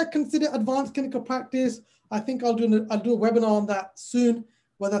opportunities. Should I consider advanced clinical practice? I think I'll do a webinar on that soon,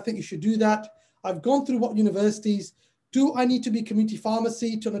 whether I think you should do that. I've gone through what universities. Do I need to be community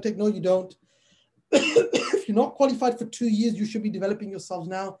pharmacy to undertake? No, you don't. If you're not qualified for 2 years, you should be developing yourselves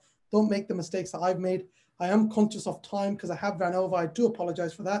now. Don't make the mistakes that I've made. I am conscious of time because I have ran over. I do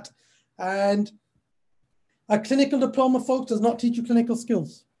apologize for that. And a clinical diploma, folks, does not teach you clinical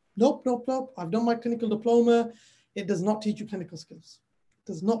skills. Nope, nope, nope. I've done my clinical diploma. It does not teach you clinical skills.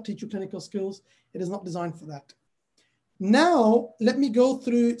 It does not teach you clinical skills. It is not designed for that. Now, let me go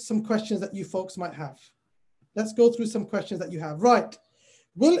through some questions that you folks might have. Let's go through some questions that you have. Right.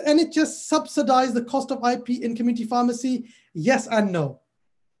 Will NHS subsidize the cost of IP in community pharmacy? Yes and no.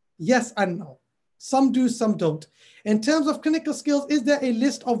 Yes and no. Some do, some don't. In terms of clinical skills, is there a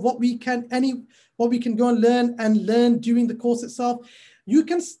list of what we can go and learn during the course itself? You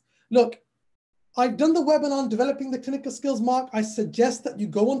can look. I've done the webinar on developing the clinical skills, Mark. I suggest that you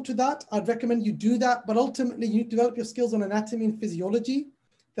go onto that. I'd recommend you do that, but ultimately you develop your skills on anatomy and physiology.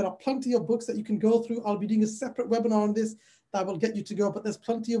 There are plenty of books that you can go through. I'll be doing a separate webinar on this that will get you to go, but there's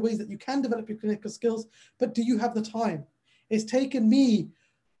plenty of ways that you can develop your clinical skills, but do you have the time? It's taken me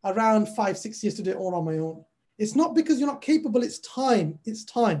around 5-6 years to do it all on my own. It's not because you're not capable, it's time, it's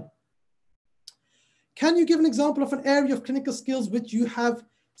time. Can you give an example of an area of clinical skills which you have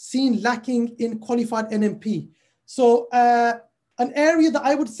seen lacking in qualified NMP? So an area that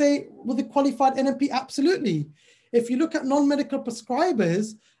I would say with a qualified NMP, absolutely. If you look at non-medical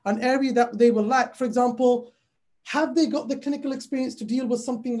prescribers, an area that they will lack, for example, have they got the clinical experience to deal with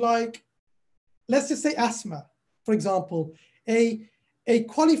something like, let's just say asthma, for example, a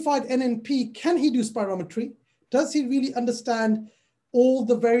qualified NNP, can he do spirometry? Does he really understand all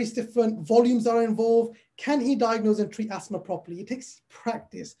the various different volumes that are involved? Can he diagnose and treat asthma properly? It takes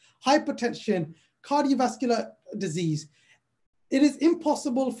practice. Hypertension, cardiovascular disease. It is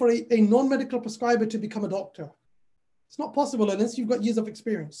impossible for a non-medical prescriber to become a doctor. It's not possible unless you've got years of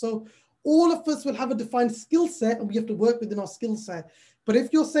experience. So all of us will have a defined skill set and we have to work within our skill set. But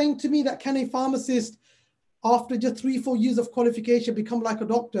if you're saying to me that can a pharmacist, after just 3-4 years of qualification, become like a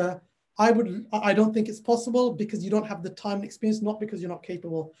doctor, I don't think it's possible because you don't have the time and experience, not because you're not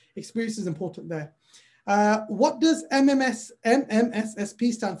capable. Experience is important there. What does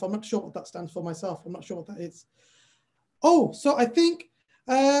MMSSP stand for? I'm not sure what that stands for myself. I'm not sure what that is. Oh, so I think,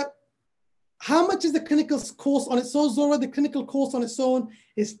 how much is the clinical course on its own? Zora, the clinical course on its own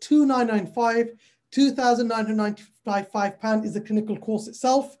is £2,995. £2,995 is the clinical course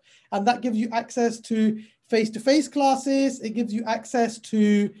itself. And that gives you access to face-to-face classes. It gives you access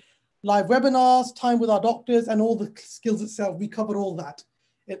to live webinars, time with our doctors, and all the skills itself. We cover all that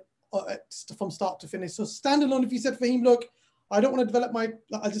from start to finish. So standalone, if you said, Fahim, look, I just want to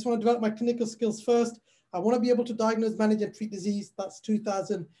develop my clinical skills first. I want to be able to diagnose, manage, and treat disease. That's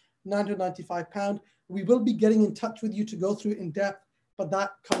 £2,995. We will be getting in touch with you to go through it in depth, but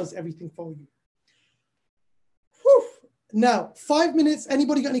that covers everything for you. Whew. Now, 5 minutes.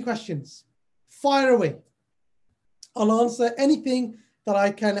 Anybody got any questions? Fire away. I'll answer anything that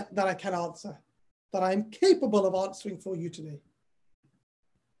I can answer, that I'm capable of answering for you today.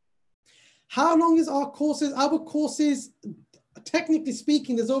 How long is our courses? Our courses, technically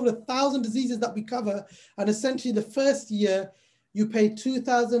speaking, there's over 1,000 diseases that we cover. And essentially the first year, you pay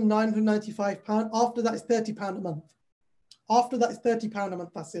 £2,995. After that, it's £30 a month. After that, it's £30 a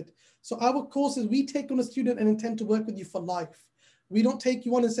month, that's it. So our courses, we take on a student and intend to work with you for life. We don't take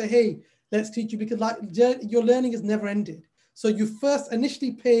you on and say, hey, let's teach you, because your learning is never ended. So you first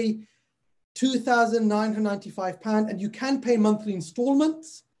initially pay £2,995 and you can pay monthly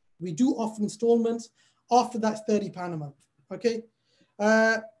installments. We do offer installments. After that, it's £30 a month, okay?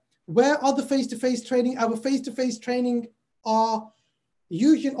 Where are the face-to-face training? Our face-to-face training are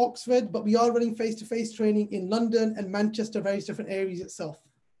usually in Oxford, but we are running face-to-face training in London and Manchester, various different areas itself,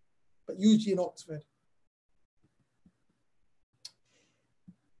 but usually in Oxford.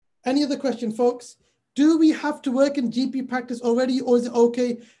 Any other question, folks? Do we have to work in GP practice already, or is it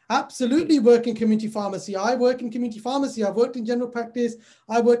okay? Absolutely work in community pharmacy. I work in community pharmacy. I've worked in general practice.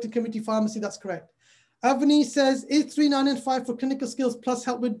 I worked in community pharmacy. That's correct. Avani says, is 3,995 for clinical skills plus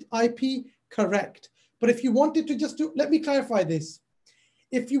help with IP? Correct. But if you wanted to just do, let me clarify this.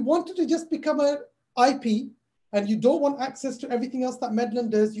 If you wanted to just become an IP and you don't want access to everything else that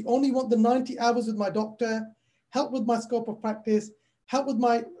Medland does, you only want the 90 hours with my doctor, help with my scope of practice, help with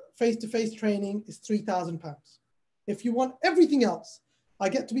my face-to-face training, is £3,000. If you want everything else, I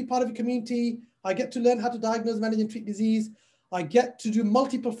get to be part of a community, I get to learn how to diagnose, manage, and treat disease, I get to do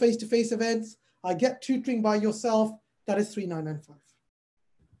multiple face-to-face events, I get tutoring by yourself, that is 3,995.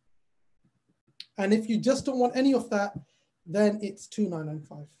 And if you just don't want any of that, then it's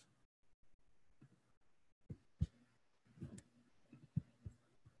 2,995.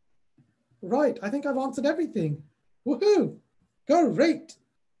 Right, I think I've answered everything. Woohoo, great.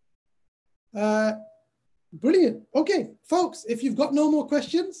 Brilliant. Okay, folks, if you've got no more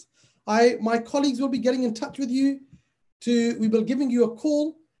questions, my colleagues will be getting in touch with you. We will giving you a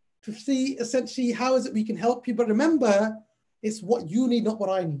call to see essentially how is it we can help you. But remember, it's what you need, not what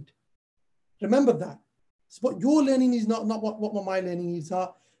I need. Remember that. It's what your learning needs, not what my learning needs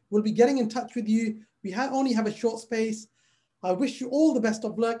are. We'll be getting in touch with you. We only have a short space. I wish you all the best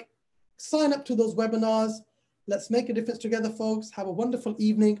of luck. Sign up to those webinars. Let's make a difference together, folks. Have a wonderful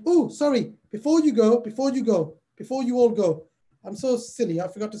evening. Oh, sorry. Before you all go, I'm so silly. I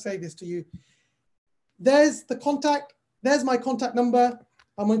forgot to say this to you. There's the contact. There's my contact number.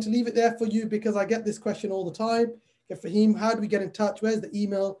 I'm going to leave it there for you because I get this question all the time. Okay, Fahim, how do we get in touch? Where's the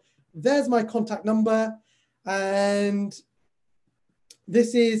email? There's my contact number. And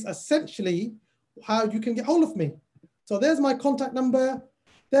this is essentially how you can get hold of me. So there's my contact number.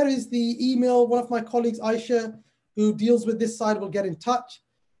 There is the email. One of my colleagues, Aisha, who deals with this side, will get in touch.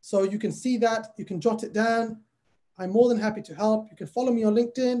 So you can see that. You can jot it down. I'm more than happy to help. You can follow me on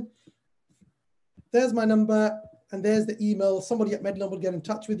LinkedIn. There's my number. And there's the email. Somebody at Medline will get in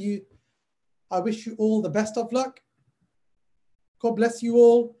touch with you. I wish you all the best of luck. God bless you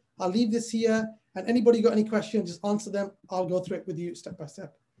all. I'll leave this here. And anybody got any questions, just answer them. I'll go through it with you step by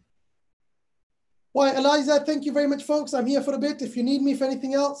step. Why, Eliza, thank you very much, folks. I'm here for a bit. If you need me for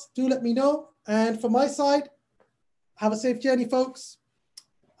anything else, do let me know. And from my side, have a safe journey, folks.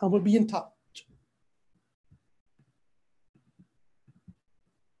 And we'll be in touch.